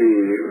at the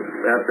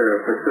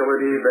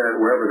facility, that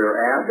wherever they're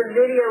at? The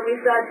video we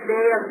saw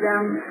today of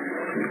them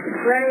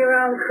running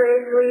around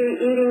crazily,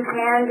 eating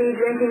candy,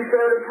 drinking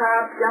soda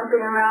pop,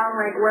 jumping around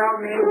like wild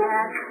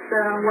maniacs,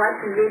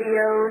 watching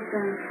videos,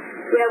 and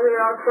yeah, we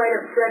were all quite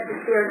upset to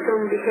see our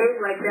children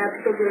behave like that,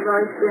 because they've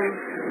always been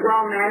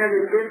well-mannered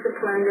and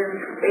disciplined,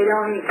 and they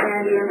don't eat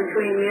candy in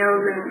between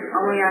meals and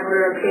only on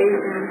rare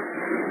occasions.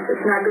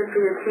 It's not good for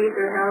your teeth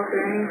or health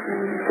or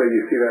anything. So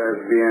you see that as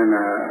being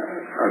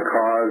a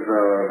cause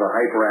of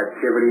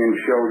hyperactivity in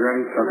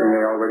children, something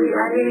they already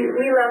I mean,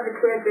 we love the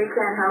kids. They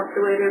can't help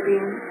the way they're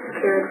being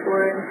cared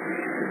for. And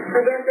I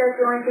guess that's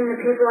the only thing that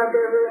people out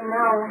there really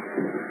know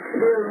to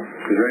do.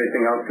 Is there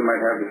anything else you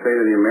might have to say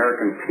to the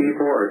American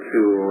people, or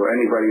to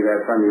anybody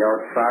that's on the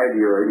outside,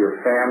 your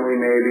family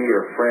maybe,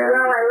 your friends?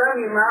 Well, I love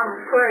you, Mom,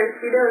 of course.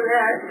 You know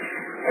that.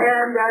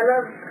 And I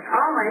love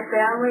all my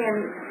family, and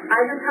I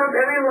just hope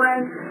everyone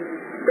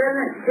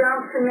doesn't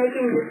jump to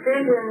making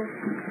decisions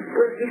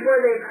before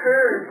they've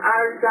heard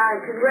our side,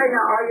 because right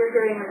now all you're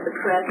hearing is the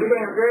press. You're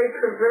getting a very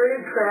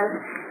perverted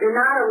press. They're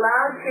not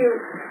allowed to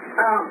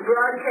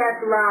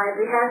broadcast live.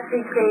 It has to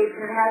be taped,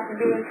 and it has to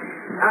be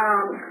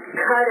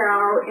cut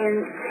out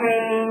and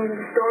changed,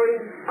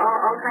 stories,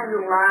 all kinds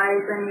of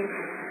lies. I mean,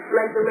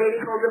 like the lady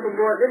holds up a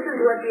board, this is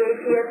what the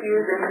ATF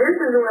used, and this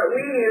is what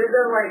we use.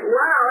 I'm like,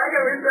 wow, I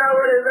never saw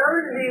one of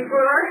those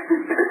before.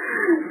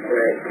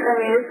 I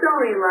mean, it's so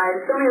many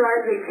lies.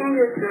 They change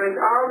the stories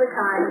all the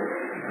time.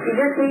 You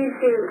just need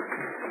to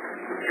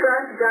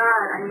trust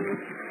God. I mean,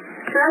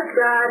 trust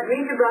God,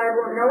 read your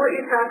Bible, know what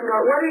you're talking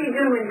about. What are you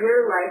doing with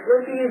your life?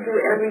 What do you do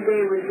every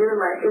day with your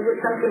life? Is it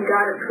something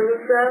God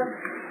approves of?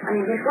 I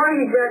mean, before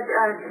you judge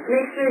us,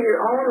 make sure your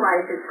own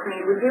life is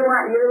clean. Would you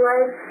want your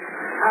life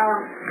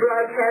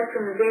broadcast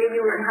from the day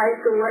you were in high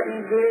school, what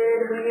you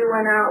did, who you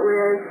went out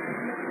with.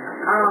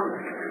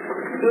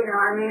 You know,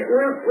 I mean,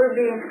 we're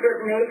being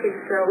stripped naked,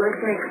 so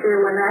let's make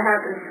sure when that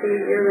happens to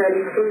you, you're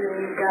ready too,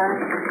 and you've got.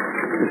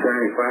 Is there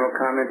any final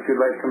comments you'd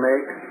like to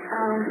make?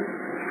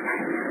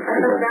 I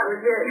thought that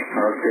was it.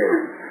 Okay.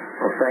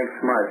 Well, thanks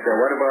much.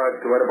 What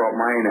about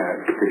Mina?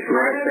 Does she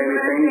want to say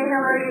anything? Say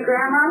hello to your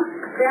grandma,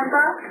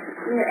 grandpa,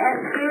 and your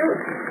aunt cute.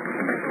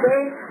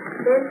 Wait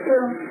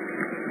too.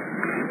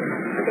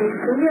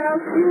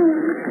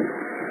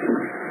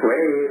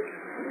 Wait.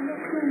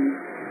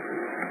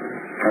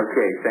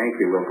 Okay, thank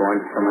you. We'll go on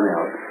to someone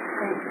else.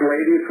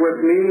 Ladies with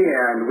me,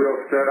 and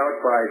we'll start out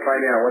by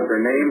finding out what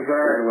their names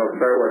are, and we'll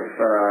start with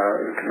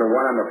the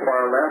one on the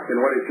far left. And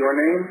what is your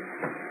name?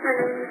 My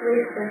name is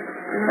Lisa.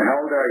 And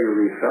how old are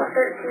you, Lisa?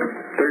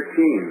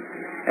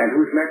 13. And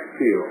who's next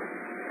to you?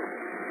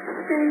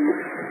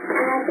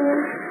 Abby.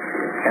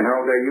 And how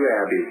old are you,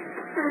 Abby?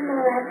 I'm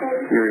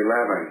 11. You're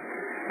 11.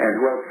 And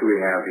who else do we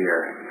have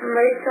here?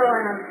 Rachel,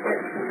 and I'm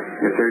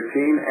 13. You're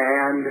 13,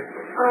 and?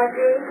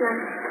 Audrey, and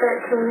I'm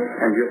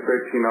 13. And you're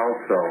 13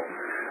 also.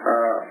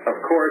 Of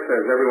course,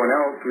 as everyone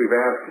else, we've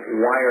asked,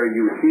 why are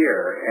you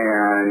here?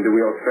 And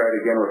we'll start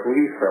again with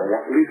Lisa.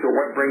 Lisa,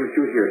 what brings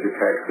you here to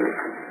Texas?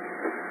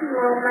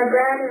 Well, my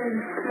dad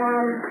and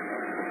mom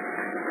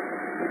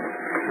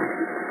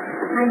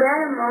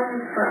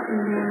brought me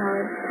when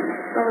I was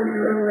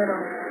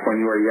little. When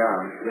you were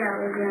young? Yeah,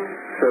 I was young.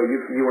 So you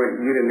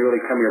didn't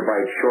really come here by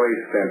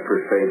choice then, per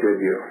se, did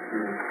you?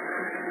 Mm.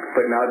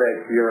 But now that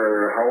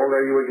how old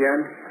are you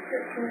again?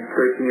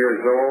 13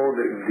 years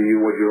old.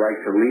 Would you like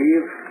to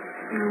leave?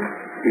 No.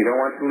 You don't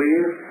want to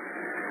leave?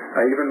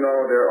 Even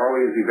though all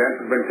these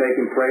events have been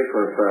taking place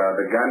with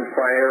the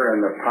gunfire and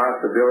the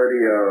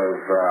possibility of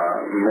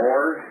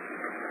more,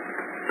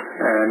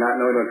 and not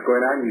knowing what's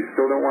going on, you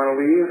still don't want to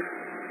leave?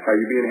 Are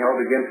you being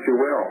held against your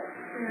will?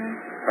 No.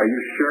 Are you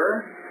sure?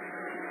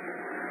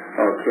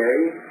 Okay.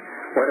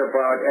 What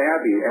about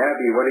Abby?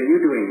 Abby, what are you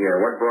doing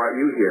here? What brought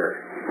you here?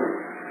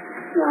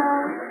 Well,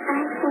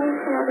 I came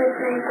to live with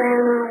my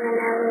grandma when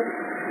I was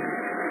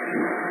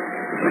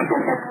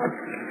about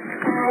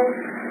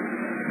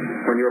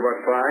 5. When you were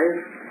about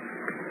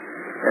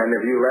 5? And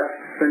have you left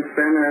since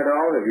then at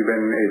all? Have you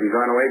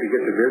gone away to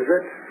get to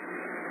visit?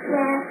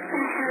 Yes,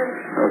 I have.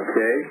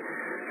 Okay.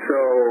 So,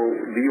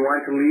 do you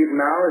want to leave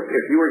now?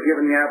 If you were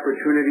given the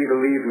opportunity to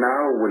leave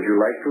now, would you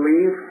like to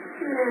leave?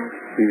 No.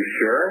 You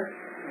sure?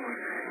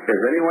 Yes.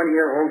 Is anyone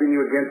here holding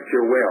you against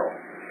your will?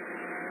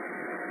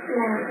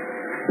 No.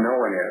 No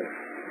one is.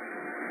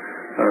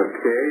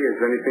 Okay.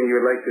 Is there anything you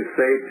would like to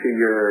say to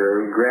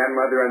your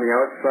grandmother on the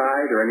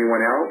outside or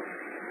anyone else?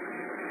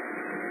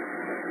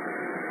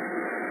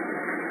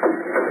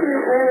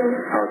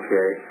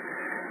 Okay.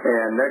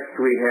 And next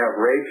we have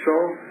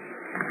Rachel.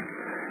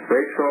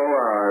 Rachel,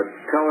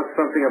 tell us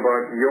something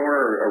about your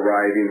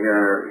arriving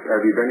here.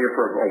 Have you been here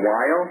for a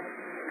while?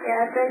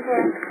 Yeah, I've been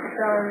here since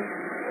I was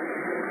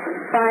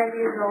 5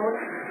 years old.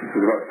 This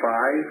is about 5?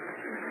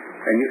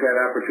 And you've had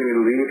opportunity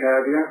to leave,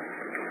 have you?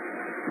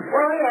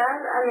 Well, yeah.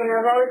 I mean,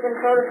 I've always been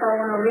told if I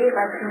want to leave,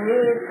 I can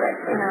leave, but,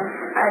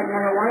 I've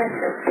never wanted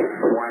to.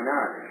 But why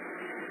not?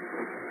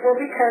 Well,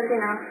 because,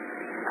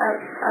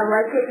 I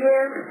like it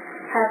here,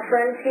 have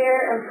friends here,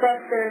 and plus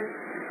there's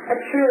a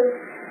truth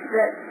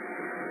that,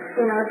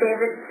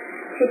 David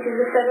teaches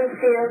the 7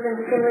 seals and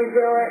he can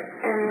reveal it,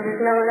 and there's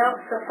no one else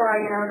so far,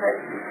 that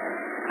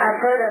I've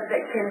heard of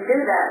that can do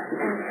that.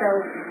 And so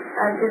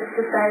I just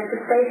decided to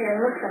stay here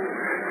and listen.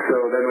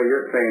 So then what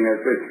you're saying is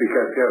it's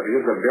because of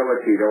his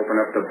ability to open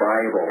up the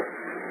Bible,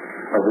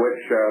 of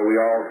which we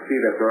all see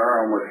that there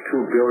are almost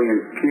 2 billion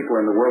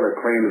people in the world that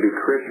claim to be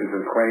Christians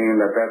and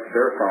claim that that's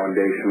their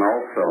foundation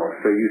also.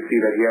 So you see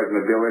that he has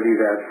an ability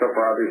that so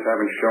far others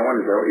haven't shown.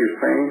 Is that what you're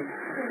saying?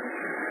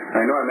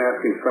 I know I'm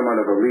asking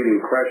somewhat of a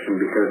leading question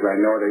because I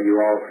know that you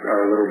all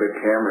are a little bit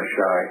camera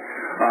shy.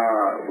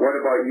 What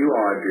about you,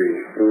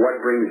 Audrey?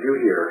 What brings you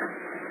here?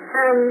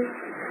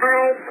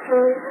 I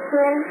came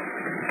here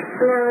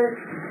when I was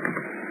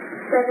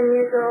 7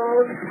 years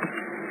old,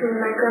 and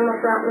my grandma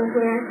brought me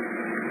here.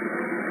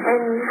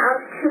 And I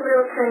was too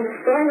little to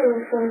understand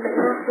anything, but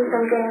now since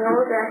I'm getting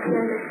older, I can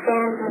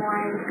understand more.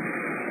 And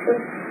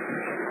it's,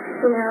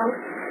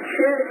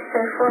 truth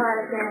so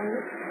far,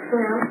 then,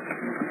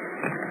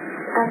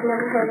 I've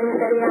never heard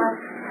anybody else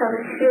tell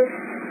the truth,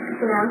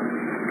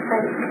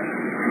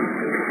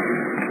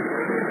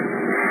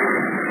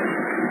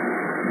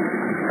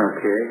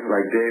 Okay,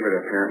 like David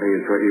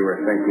apparently is what you were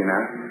thinking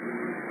of.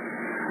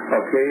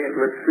 Okay,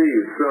 let's see.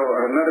 So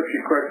another few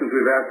questions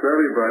we've asked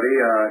everybody.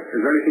 Is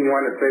there anything you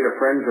want to say to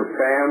friends or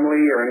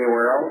family or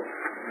anywhere else?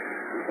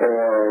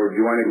 Or do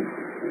you want to...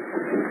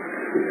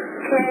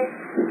 Okay,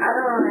 I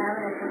don't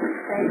have anything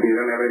to say. You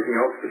don't have anything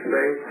else to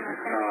say?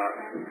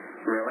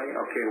 Really?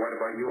 Okay, what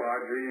about you,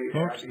 Audrey?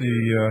 Folks, the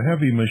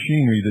heavy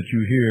machinery that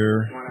you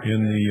hear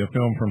in the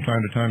film from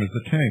time to time is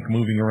the tank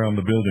moving around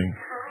the building.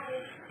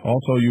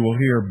 Also, you will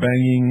hear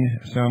banging,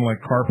 sound like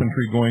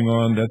carpentry going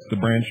on. That's the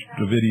Branch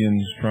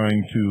Davidians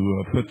trying to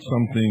put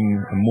something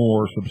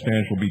more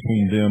substantial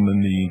between them and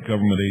the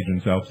government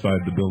agents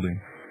outside the building.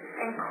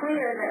 And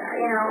clear that,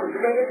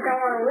 they just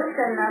don't want to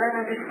listen. I don't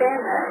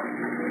understand that.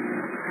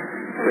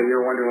 So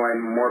you're wondering why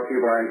more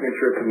people aren't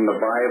interested in the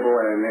Bible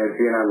and it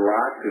being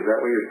unlocked? Is that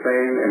what you're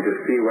saying? And to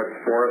see what's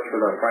for us for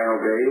the final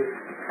days?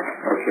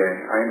 Okay,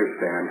 I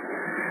understand.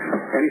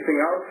 Anything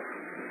else?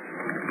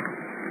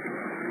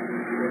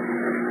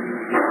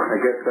 I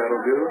guess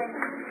that'll do.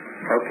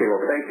 Okay,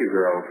 well, thank you,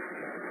 girls.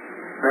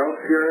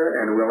 Else here,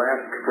 and we'll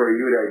ask for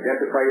you to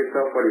identify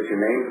yourself. What is your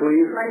name,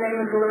 please? My name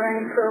is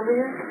Lorraine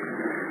Sylvia.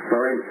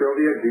 Lorraine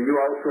Sylvia, do you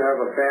also have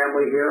a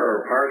family here,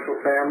 or a partial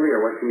family,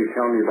 or what can you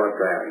tell me about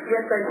that?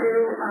 Yes, I do.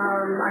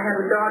 I have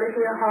a daughter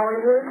here,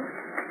 Hollywood.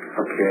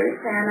 Okay.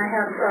 And I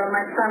have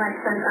my son I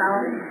sent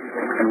out.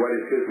 And what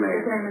is his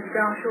name? His name is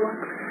Joshua.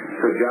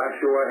 So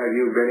Joshua, have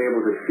you been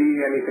able to see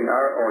anything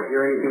or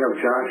hear anything of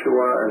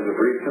Joshua as of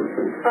recent?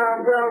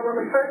 Well, when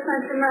we first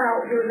sent him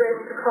out, he was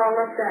able to call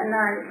up that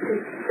night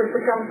to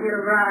come get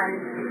a ride.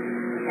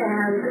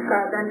 And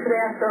then today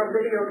I saw a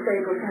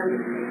videotape of him.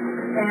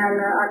 And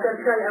I've got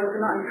to tell you, I was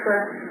not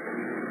impressed.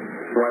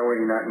 Why were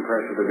you not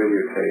impressed with the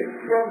videotape?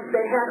 Well,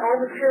 they had all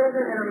the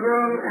children in a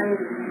room, and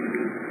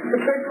the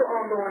kids were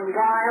all going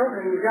wild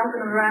and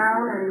jumping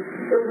around, and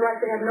it was like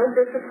they had no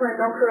discipline,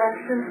 no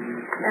correction,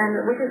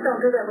 and we just don't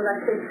do that with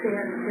our kids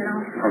here,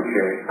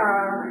 Okay.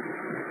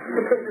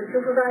 The kids are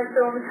supervised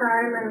all the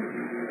time, and,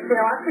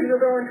 our kids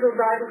will go into a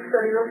Bible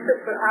study, they'll sit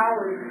for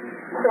hours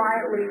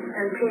quietly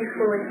and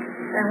peacefully,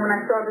 and when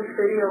I saw this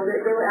video,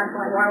 they were acting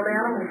like wild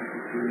animals.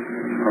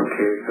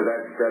 Okay, so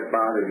that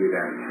bothered you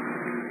then.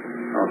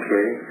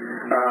 Okay.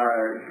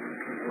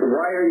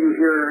 Why are you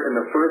here in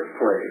the first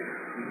place?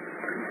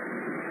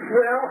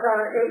 Well,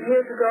 8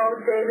 years ago,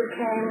 David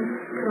came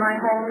to my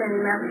home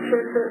in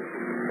Massachusetts,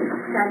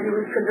 and he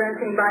was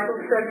presenting Bible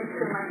studies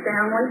to my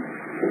family.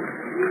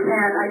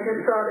 And I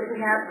just saw that he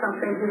had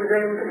something. He was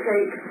able to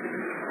take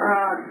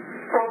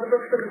all the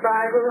books of the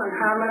Bible and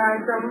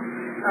harmonize them,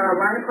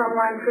 line upon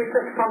line,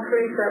 precept upon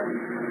precept,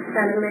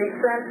 and it made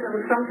sense. It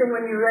was something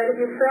when you read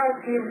it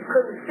yourself, you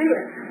couldn't see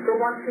it. But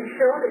once he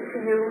showed it to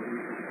you,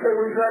 it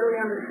was readily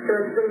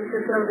understood. There was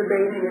just no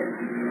debating it.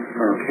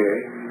 Okay.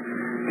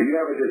 Do you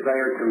have a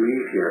desire to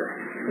leave here?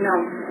 No.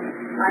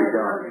 I have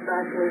no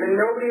desire to leave. And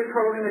nobody is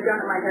holding a gun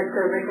at my head to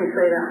make me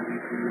say that.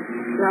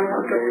 No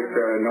one okay,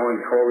 so no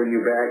one's holding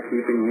you back,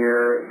 keeping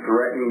here,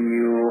 threatening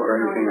you,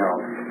 or anything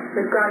else?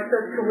 If God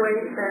says to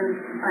wait, then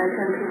I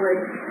intend to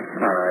wait.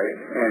 All right.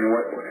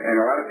 And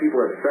a lot of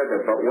people have said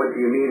that, but what do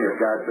you mean if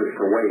God says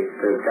to wait?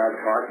 Is God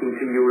talking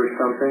to you or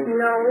something?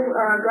 No,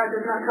 God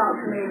does not talk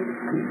to me.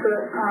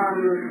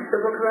 The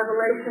book of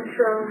Revelation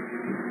shows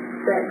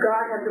that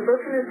God has a book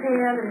in his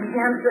hand, and he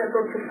hands that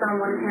book to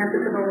someone, he hands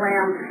it to the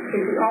Lamb.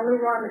 He's the only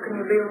one that can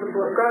reveal the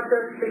book. God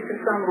does speak to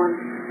someone,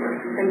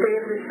 and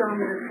David has shown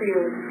me the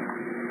field.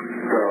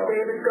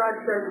 David, God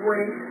says,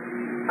 wait.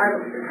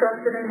 I've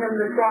trusted in him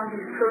this long.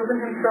 He's proven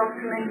himself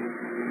to me.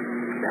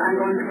 I'm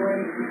going to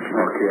wait.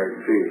 Okay, I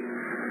see.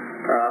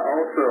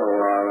 Also,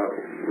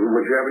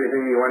 would you have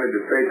anything you wanted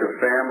to say to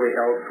family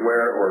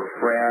elsewhere or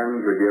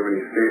friends, or do you have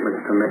any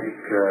statements to make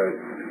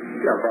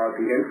about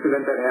the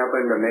incident that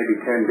happened maybe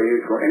 10 days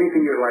ago?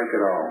 Anything you'd like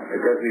at all.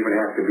 It doesn't even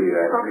have to be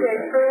that. Okay,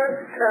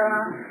 first,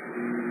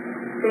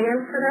 the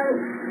incident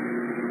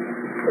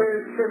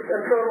is just a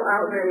total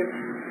outrage.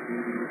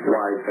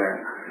 Why is that?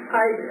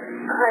 I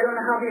don't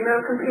know how the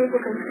American people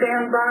can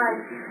stand by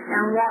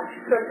and watch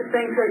such a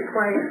thing take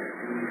place.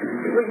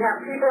 We have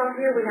people out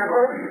here, we have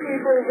older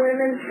people,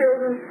 women,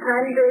 children,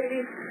 tiny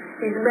babies.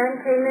 These men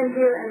came in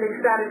here and they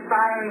started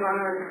firing on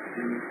us.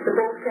 The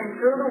bullets came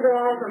through the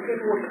walls and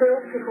people were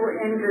killed, people were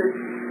injured.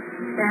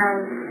 And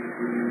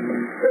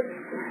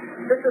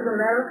this is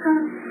America.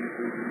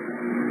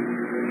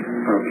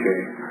 Okay.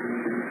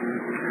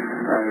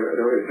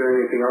 Is there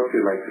anything else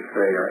you'd like to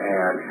say or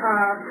add?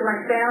 To my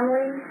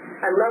family,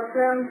 I love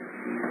them.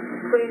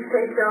 Please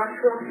take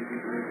Joshua.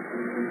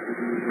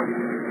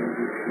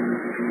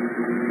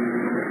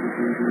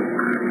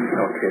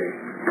 Okay.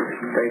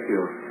 Thank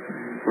you.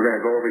 We're going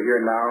to go over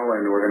here now,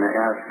 and we're going to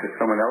ask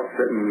someone else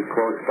sitting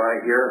close by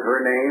here her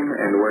name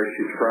and where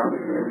she's from.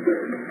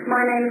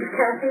 My name is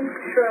Kathy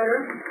Schroeder.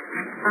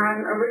 I'm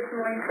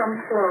originally from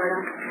Florida.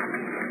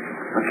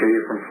 Okay,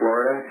 you're from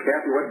Florida.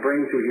 Kathy, what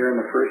brings you here in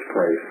the first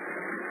place?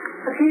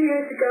 A few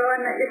years ago, I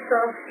met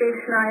yourself, Steve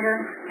Schneider,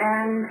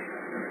 and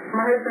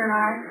my husband and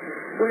I,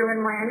 we were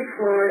in Miami,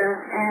 Florida,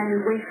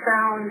 and we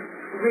found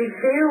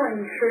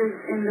revealing truth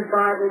in the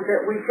Bible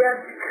that we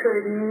just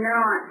could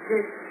not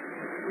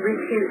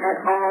refute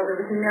at all. There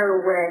was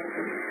no way.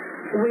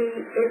 We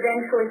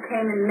eventually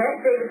came and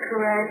met David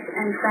Koresh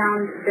and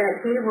found that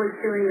he was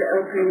doing the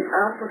opening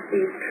up of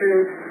these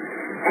truths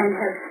and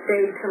have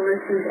stayed to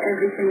listen to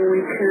everything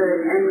we could.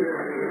 And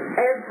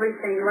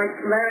everything, like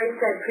Larry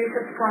said,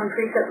 precept upon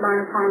precept,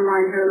 line upon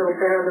line, here a little,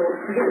 there a little.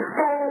 The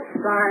whole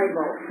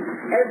Bible,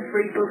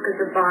 every book of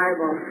the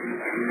Bible,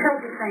 tells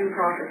the same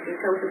prophecy,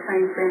 tells the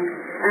same thing.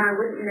 And I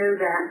wouldn't know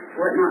that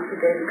were it not for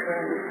David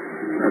Crowley.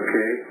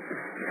 Okay.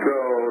 So,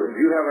 do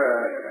you have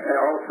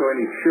also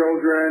any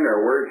children,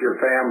 or where's your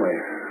family?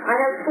 I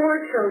have 4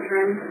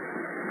 children,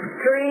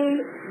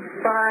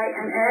 3 by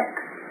an ex,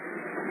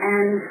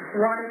 and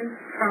 1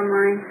 from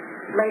my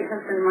late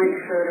husband, Mike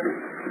Schroeder.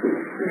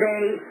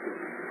 They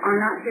are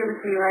not here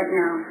with me right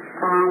now.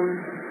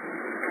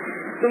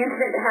 The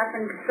incident that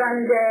happened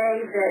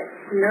Sunday that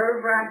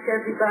nerve-wracked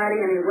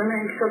everybody, I mean,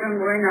 women and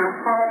children were in our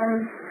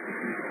homes,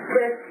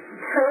 just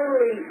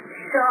totally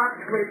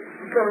shocked with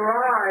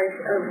barrage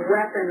of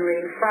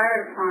weaponry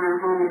fired upon our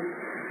homes.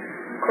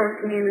 Of course,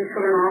 me and the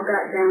children all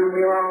got down, and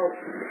we all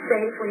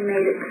safely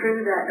made it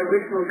through that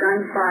original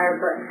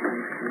gunfire, but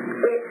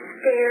it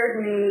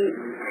scared me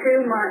too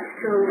much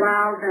to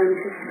allow them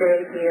to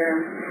stay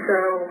here.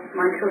 So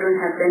my children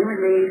have been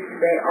released.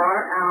 They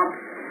are out.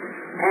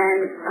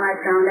 And I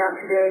found out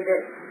today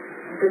that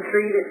the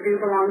 3 that do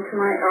belong to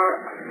my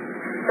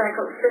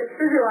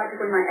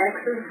physiologically my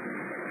ex's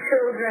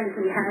children,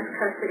 he has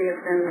custody of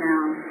them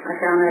now. I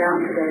found that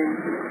out today.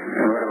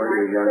 And what about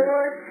your youngest?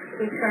 Fourth,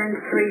 he turned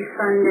 3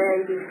 Sunday.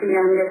 He's the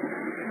youngest.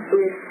 He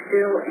is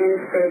still in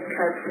state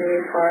custody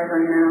as far as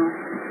I know.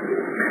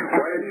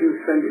 Why did you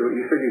said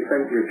you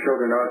sent your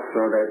children out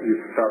so that you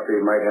thought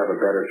they might have a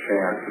better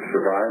chance of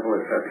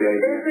survival? Is that the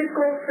idea?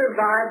 Physical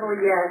survival,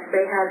 yes.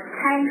 They have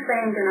tanks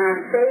aimed in our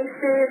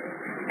faces.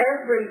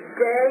 Every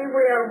day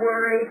we are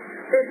worried.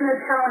 There's no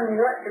telling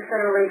what the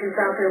federal agents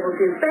out there will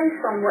do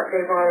based on what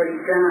they've already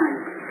done.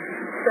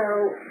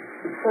 So,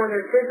 for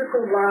their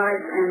physical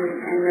lives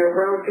and their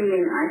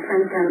well-being, I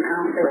sent them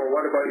out there. Well,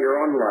 what about your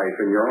own life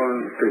and your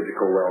own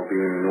physical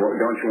well-being?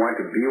 Don't you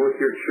want to be with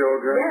your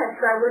children? Yes,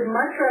 I would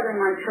much rather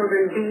my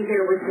children be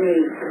here with me.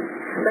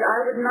 But I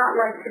would not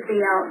like to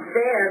be out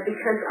there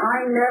because I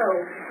know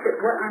that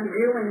what I'm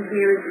doing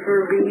here is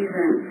for a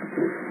reason.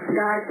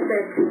 God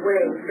said to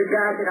wait. The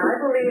God that I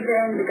believe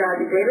in, the God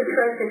that David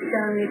Trust has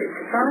shown me, that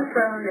sits on a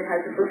throne, that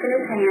has a book in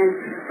his hand,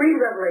 read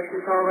Revelation,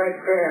 it's all right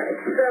there.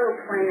 It's so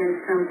plain and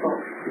simple.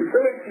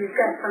 If you've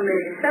got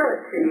somebody to tell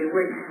it to you,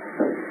 which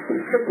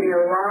took me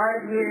a lot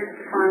of years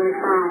to finally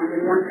find,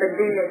 and once I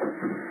did,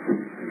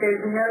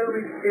 there's no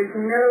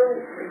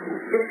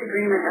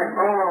disagreement at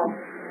all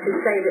to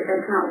say that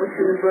that's not what's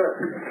in the book.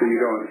 So you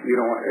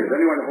don't is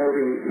anyone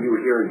holding you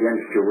here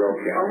against your will,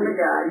 Kathy? Only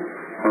God.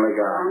 Only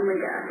God. Only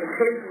God. It's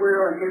His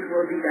will and His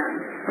will be done.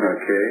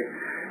 Okay.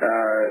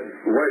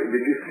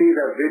 Did you see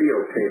that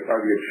videotape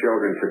of your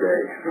children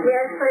today?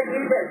 Yes, I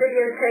viewed that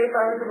videotape.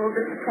 I was a little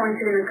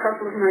disappointed in a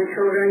couple of my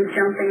children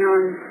jumping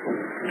on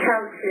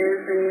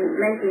couches and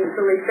making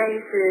silly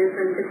faces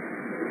and just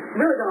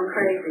really going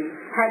crazy.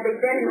 Had they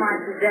been in my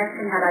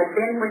possession, had I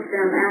been with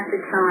them at the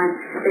time,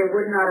 they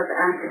would not have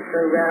acted so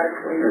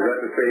radically. Is that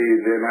to say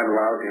they're not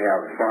allowed to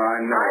have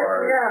fun? No.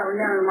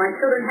 My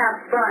children have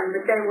fun,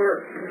 but they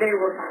were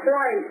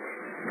quite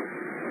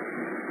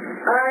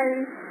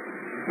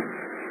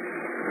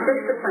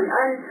undisciplined,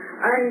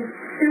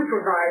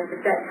 unsupervised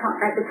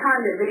at the time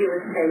the video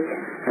was taken.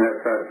 And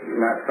that's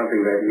not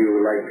something that you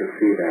would like to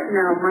see then?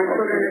 No, my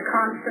children are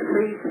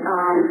constantly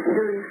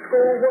doing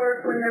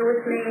schoolwork when they're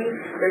with me.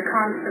 They're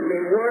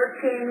constantly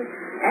working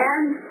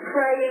and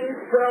playing.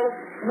 Well,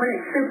 when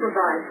it's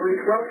supervised, when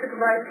it's well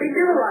supervised, they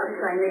do a lot of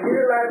playing. They do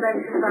a lot of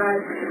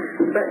exercise,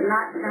 but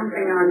not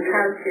jumping on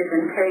couches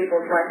and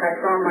tables like I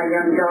saw my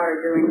young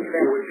daughter doing today.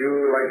 Would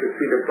you like to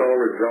see this all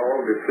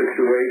resolved, the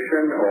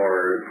situation,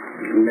 or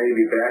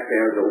maybe back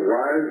as it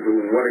was?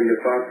 What are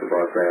your thoughts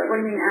about that?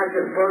 What do you mean, as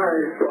it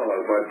was? Well,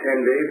 about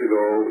 10 days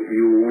ago,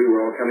 we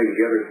were all coming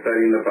together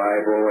studying the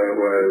Bible. It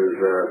was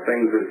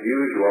things as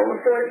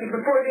usual.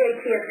 Before the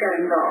ATF got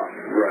involved.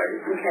 Right.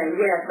 Okay,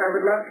 yes, I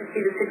would love to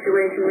see the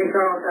situation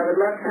resolved. I would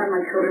love to have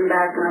my children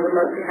back, and I would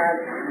love to have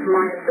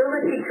my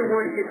ability to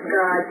worship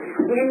God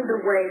in the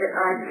way that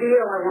I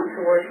feel I want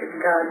to worship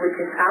God, which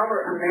is our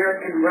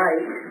American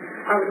right.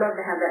 I would love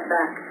to have that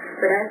back.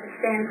 But as it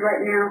stands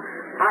right now,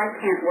 I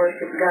can't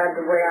worship God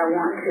the way I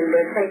want to.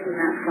 They're taking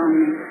that from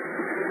me.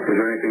 Is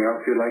there anything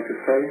else you'd like to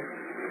say?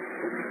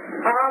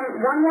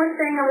 One more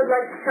thing I would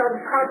like to tell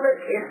the public,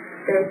 if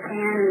they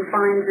can and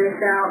find this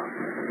out,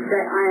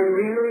 that I'm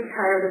really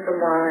tired of the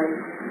lies.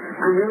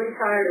 I'm really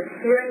tired of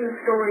hearing the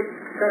stories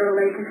federal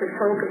agents have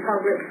told the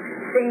public,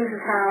 seeing as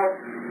how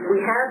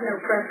we have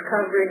no press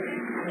coverage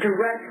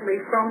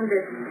directly from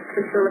this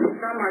facility,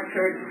 from our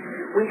church.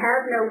 We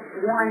have no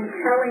one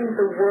telling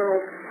the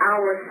world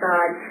our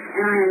side.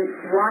 And I am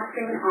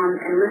watching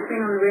and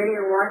listening on the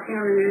radio, watching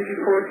on the news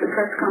reports, the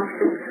press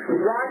conferences,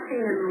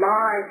 watching the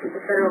lies that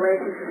the federal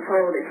agents have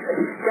told. It's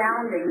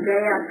astounding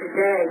day after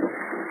day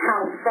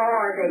how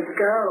far they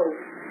go.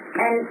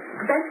 And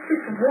that's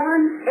just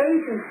one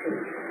agency.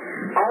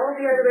 All of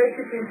the other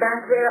agencies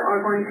back there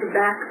are going to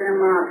back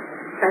them up.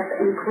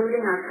 That's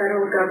including our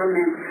federal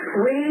government.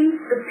 We,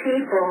 the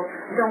people,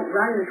 don't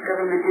run this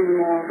government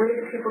anymore. We,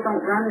 the people,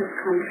 don't run this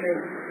country.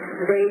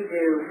 they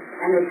do,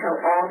 and they tell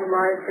all the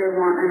lies they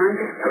want, and I'm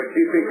just... But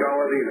you think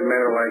all of these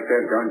men are like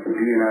that? Do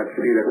you not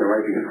see that there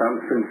might be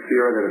some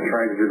sincere that are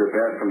trying to do their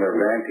best from their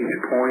vantage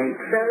point?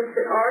 Those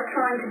that are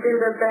trying to do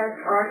their best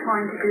are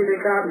trying to do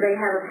their job. They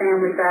have a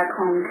family back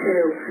home,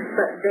 too,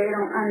 but they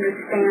don't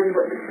understand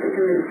what the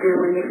system is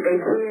doing. If they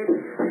did,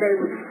 they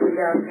would speak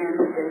out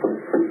against it.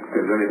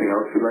 Is there anything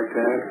else you'd like to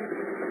add?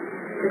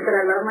 Just that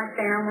I love my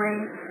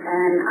family,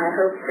 and I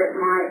hope that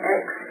my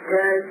ex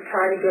does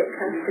try to get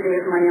custody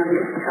of my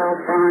youngest child,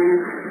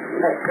 Brian.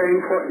 That's very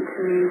important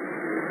to me.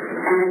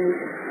 And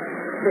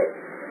that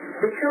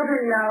the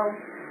children know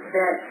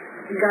that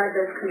God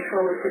does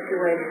control the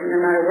situation.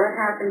 No matter what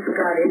happens,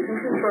 God is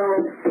in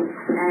control,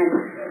 and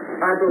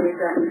I believe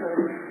that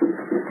totally.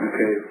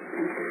 Okay.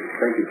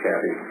 Thank you,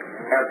 Kathy.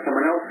 I have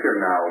someone else here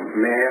now.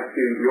 May I ask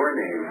you your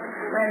name?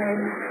 My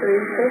name is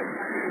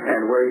Teresa.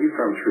 And where are you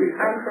from, Teresa?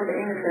 I'm from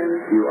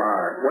England. You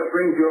are. What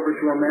brings you over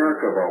to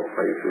America, of all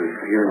places,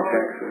 here in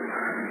Texas?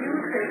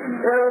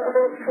 Well,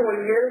 about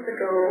 4 years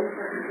ago,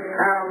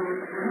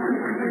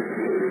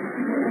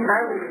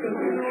 I was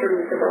seeking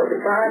truth about the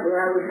Bible.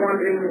 I was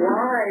wondering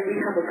why we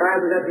have a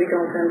Bible that we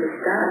don't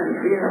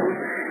understand, you know.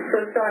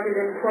 So I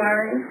started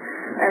inquiring,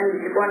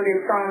 and one day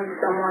found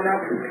someone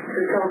up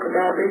to talk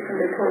about this, and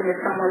they told me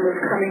someone was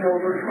coming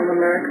over from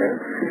America,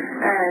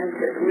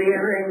 and we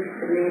arranged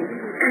to meet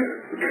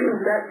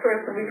that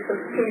person. We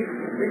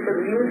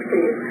could use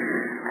this.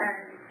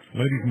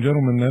 Ladies and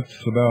gentlemen, that's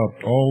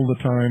about all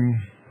the time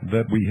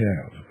that we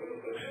have.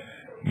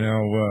 Now,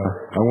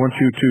 I want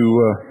you to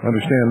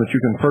understand that you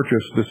can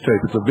purchase this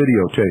tape. It's a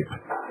videotape.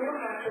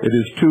 It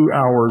is 2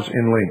 hours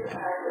in length.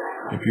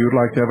 If you would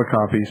like to have a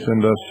copy,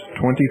 send us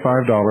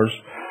 $25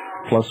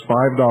 plus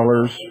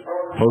 $5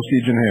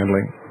 postage and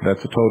handling.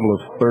 That's a total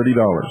of $30.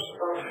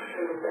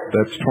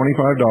 That's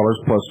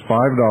 $25 plus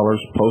 $5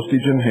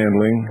 postage and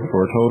handling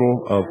for a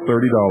total of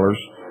 $30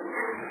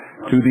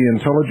 to the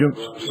Intelligence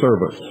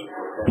Service,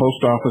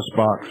 Post Office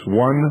Box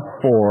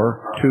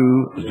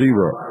 1420,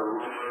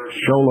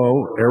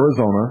 Sholo,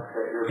 Arizona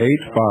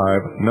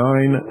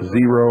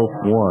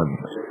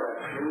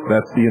 85901.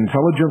 That's the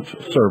Intelligence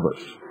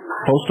Service,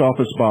 Post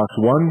Office Box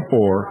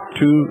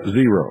 1420,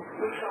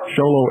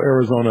 Sholo,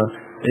 Arizona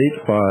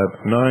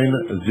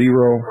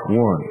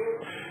 85901.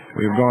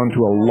 We've gone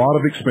to a lot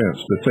of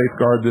expense to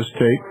safeguard this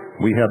tape.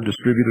 We have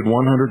distributed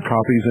 100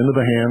 copies into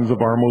the hands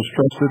of our most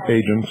trusted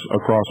agents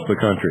across the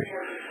country.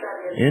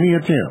 Any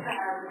attempt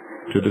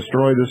to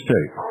destroy this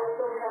tape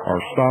or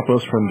stop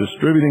us from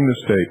distributing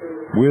this tape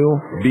will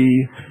be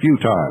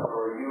futile.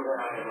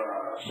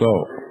 So,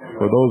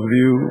 for those of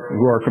you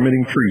who are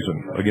committing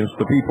treason against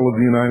the people of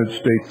the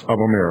United States of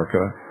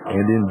America,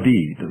 and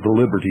indeed the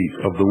liberty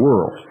of the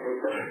world,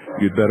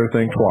 you'd better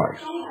think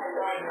twice.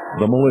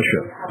 The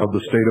militia of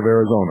the state of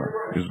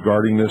Arizona is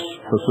guarding this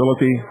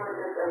facility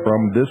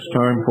from this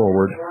time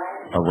forward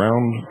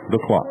around the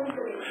clock.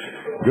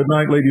 Good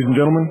night, ladies and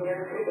gentlemen,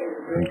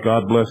 and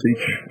God bless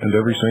each and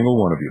every single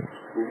one of you.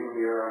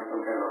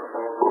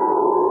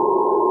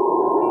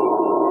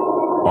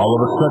 All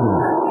of a sudden,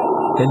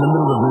 in the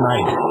middle of the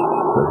night,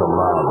 there's a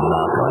loud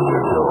knock on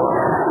your door.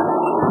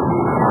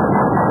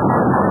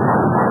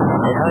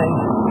 Hey, honey,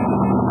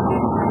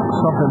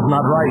 something's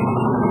not right.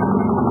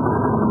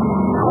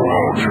 Throw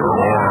out your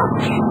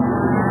arms.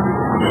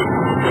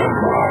 Get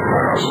my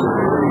master.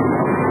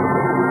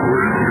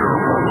 We're here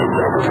from the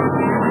government.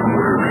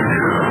 We're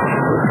here to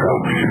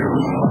help you.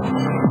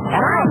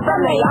 And I'm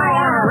from the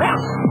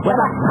IRS with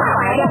a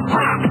power to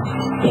tax.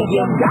 If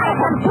you've got a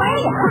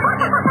complaint,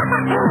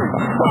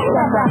 send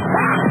us a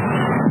fax.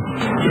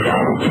 Get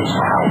out of this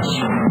house.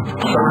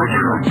 Serve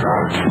your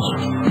taxes.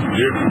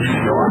 Give me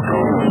your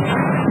gold.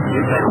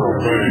 You better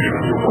obey if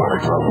you want to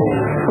go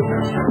home.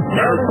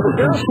 Never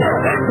produce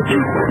that and do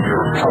what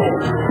you're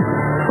told.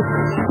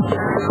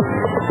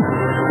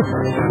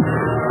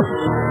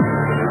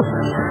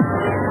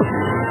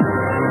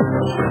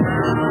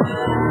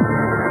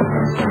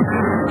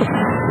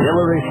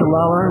 Hillary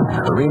Shalala,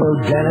 Reno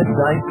Janet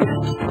Dyke,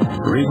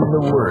 reading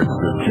the words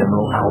of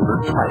General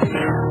Albert Pike,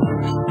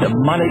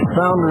 demonic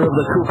founder of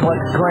the Ku Klux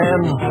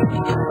Klan,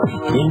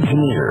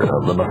 engineer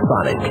of the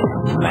Masonic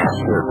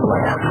Master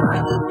Plan.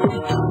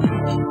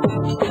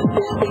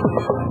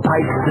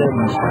 Pike said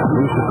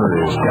Lucifer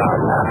is God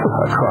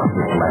across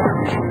this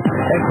land,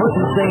 and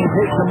Clinton saying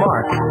take the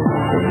mark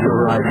in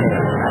your right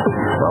hand.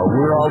 While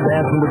we're all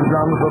dancing to the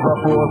drums of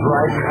Buffalo's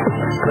right,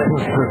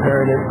 Clinton's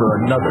preparing it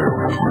for another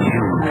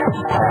huge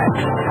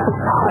tax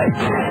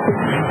hike.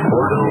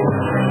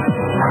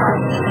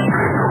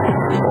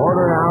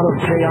 Order out of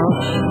chaos,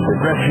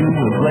 depression,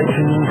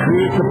 inflation,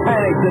 creates a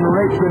panic and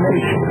rapes the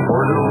nation.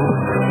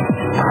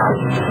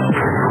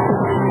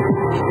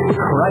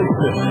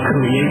 Crisis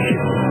creation.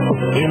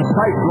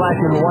 Incite black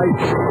and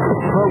white.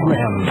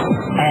 Program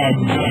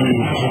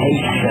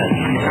agitation.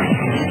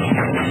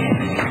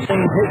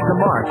 Take the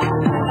mark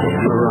in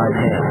your right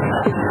hand.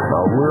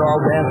 While we're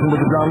all dancing to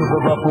the drums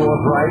of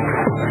Buffalo's right,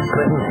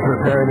 Clinton's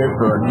preparing it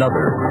for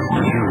another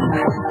huge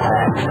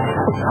tax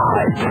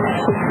hike.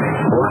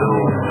 Order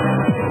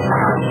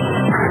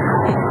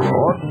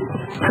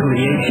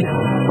creation.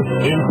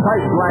 In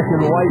tight black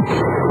and white,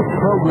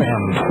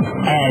 program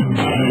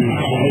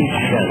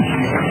education.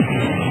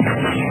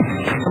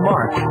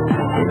 Mark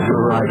is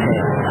your right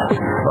hand.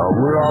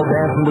 We're all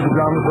dancing to the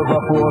drums of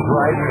Up Forth,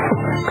 right?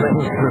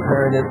 Things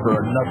preparing it for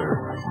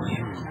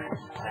another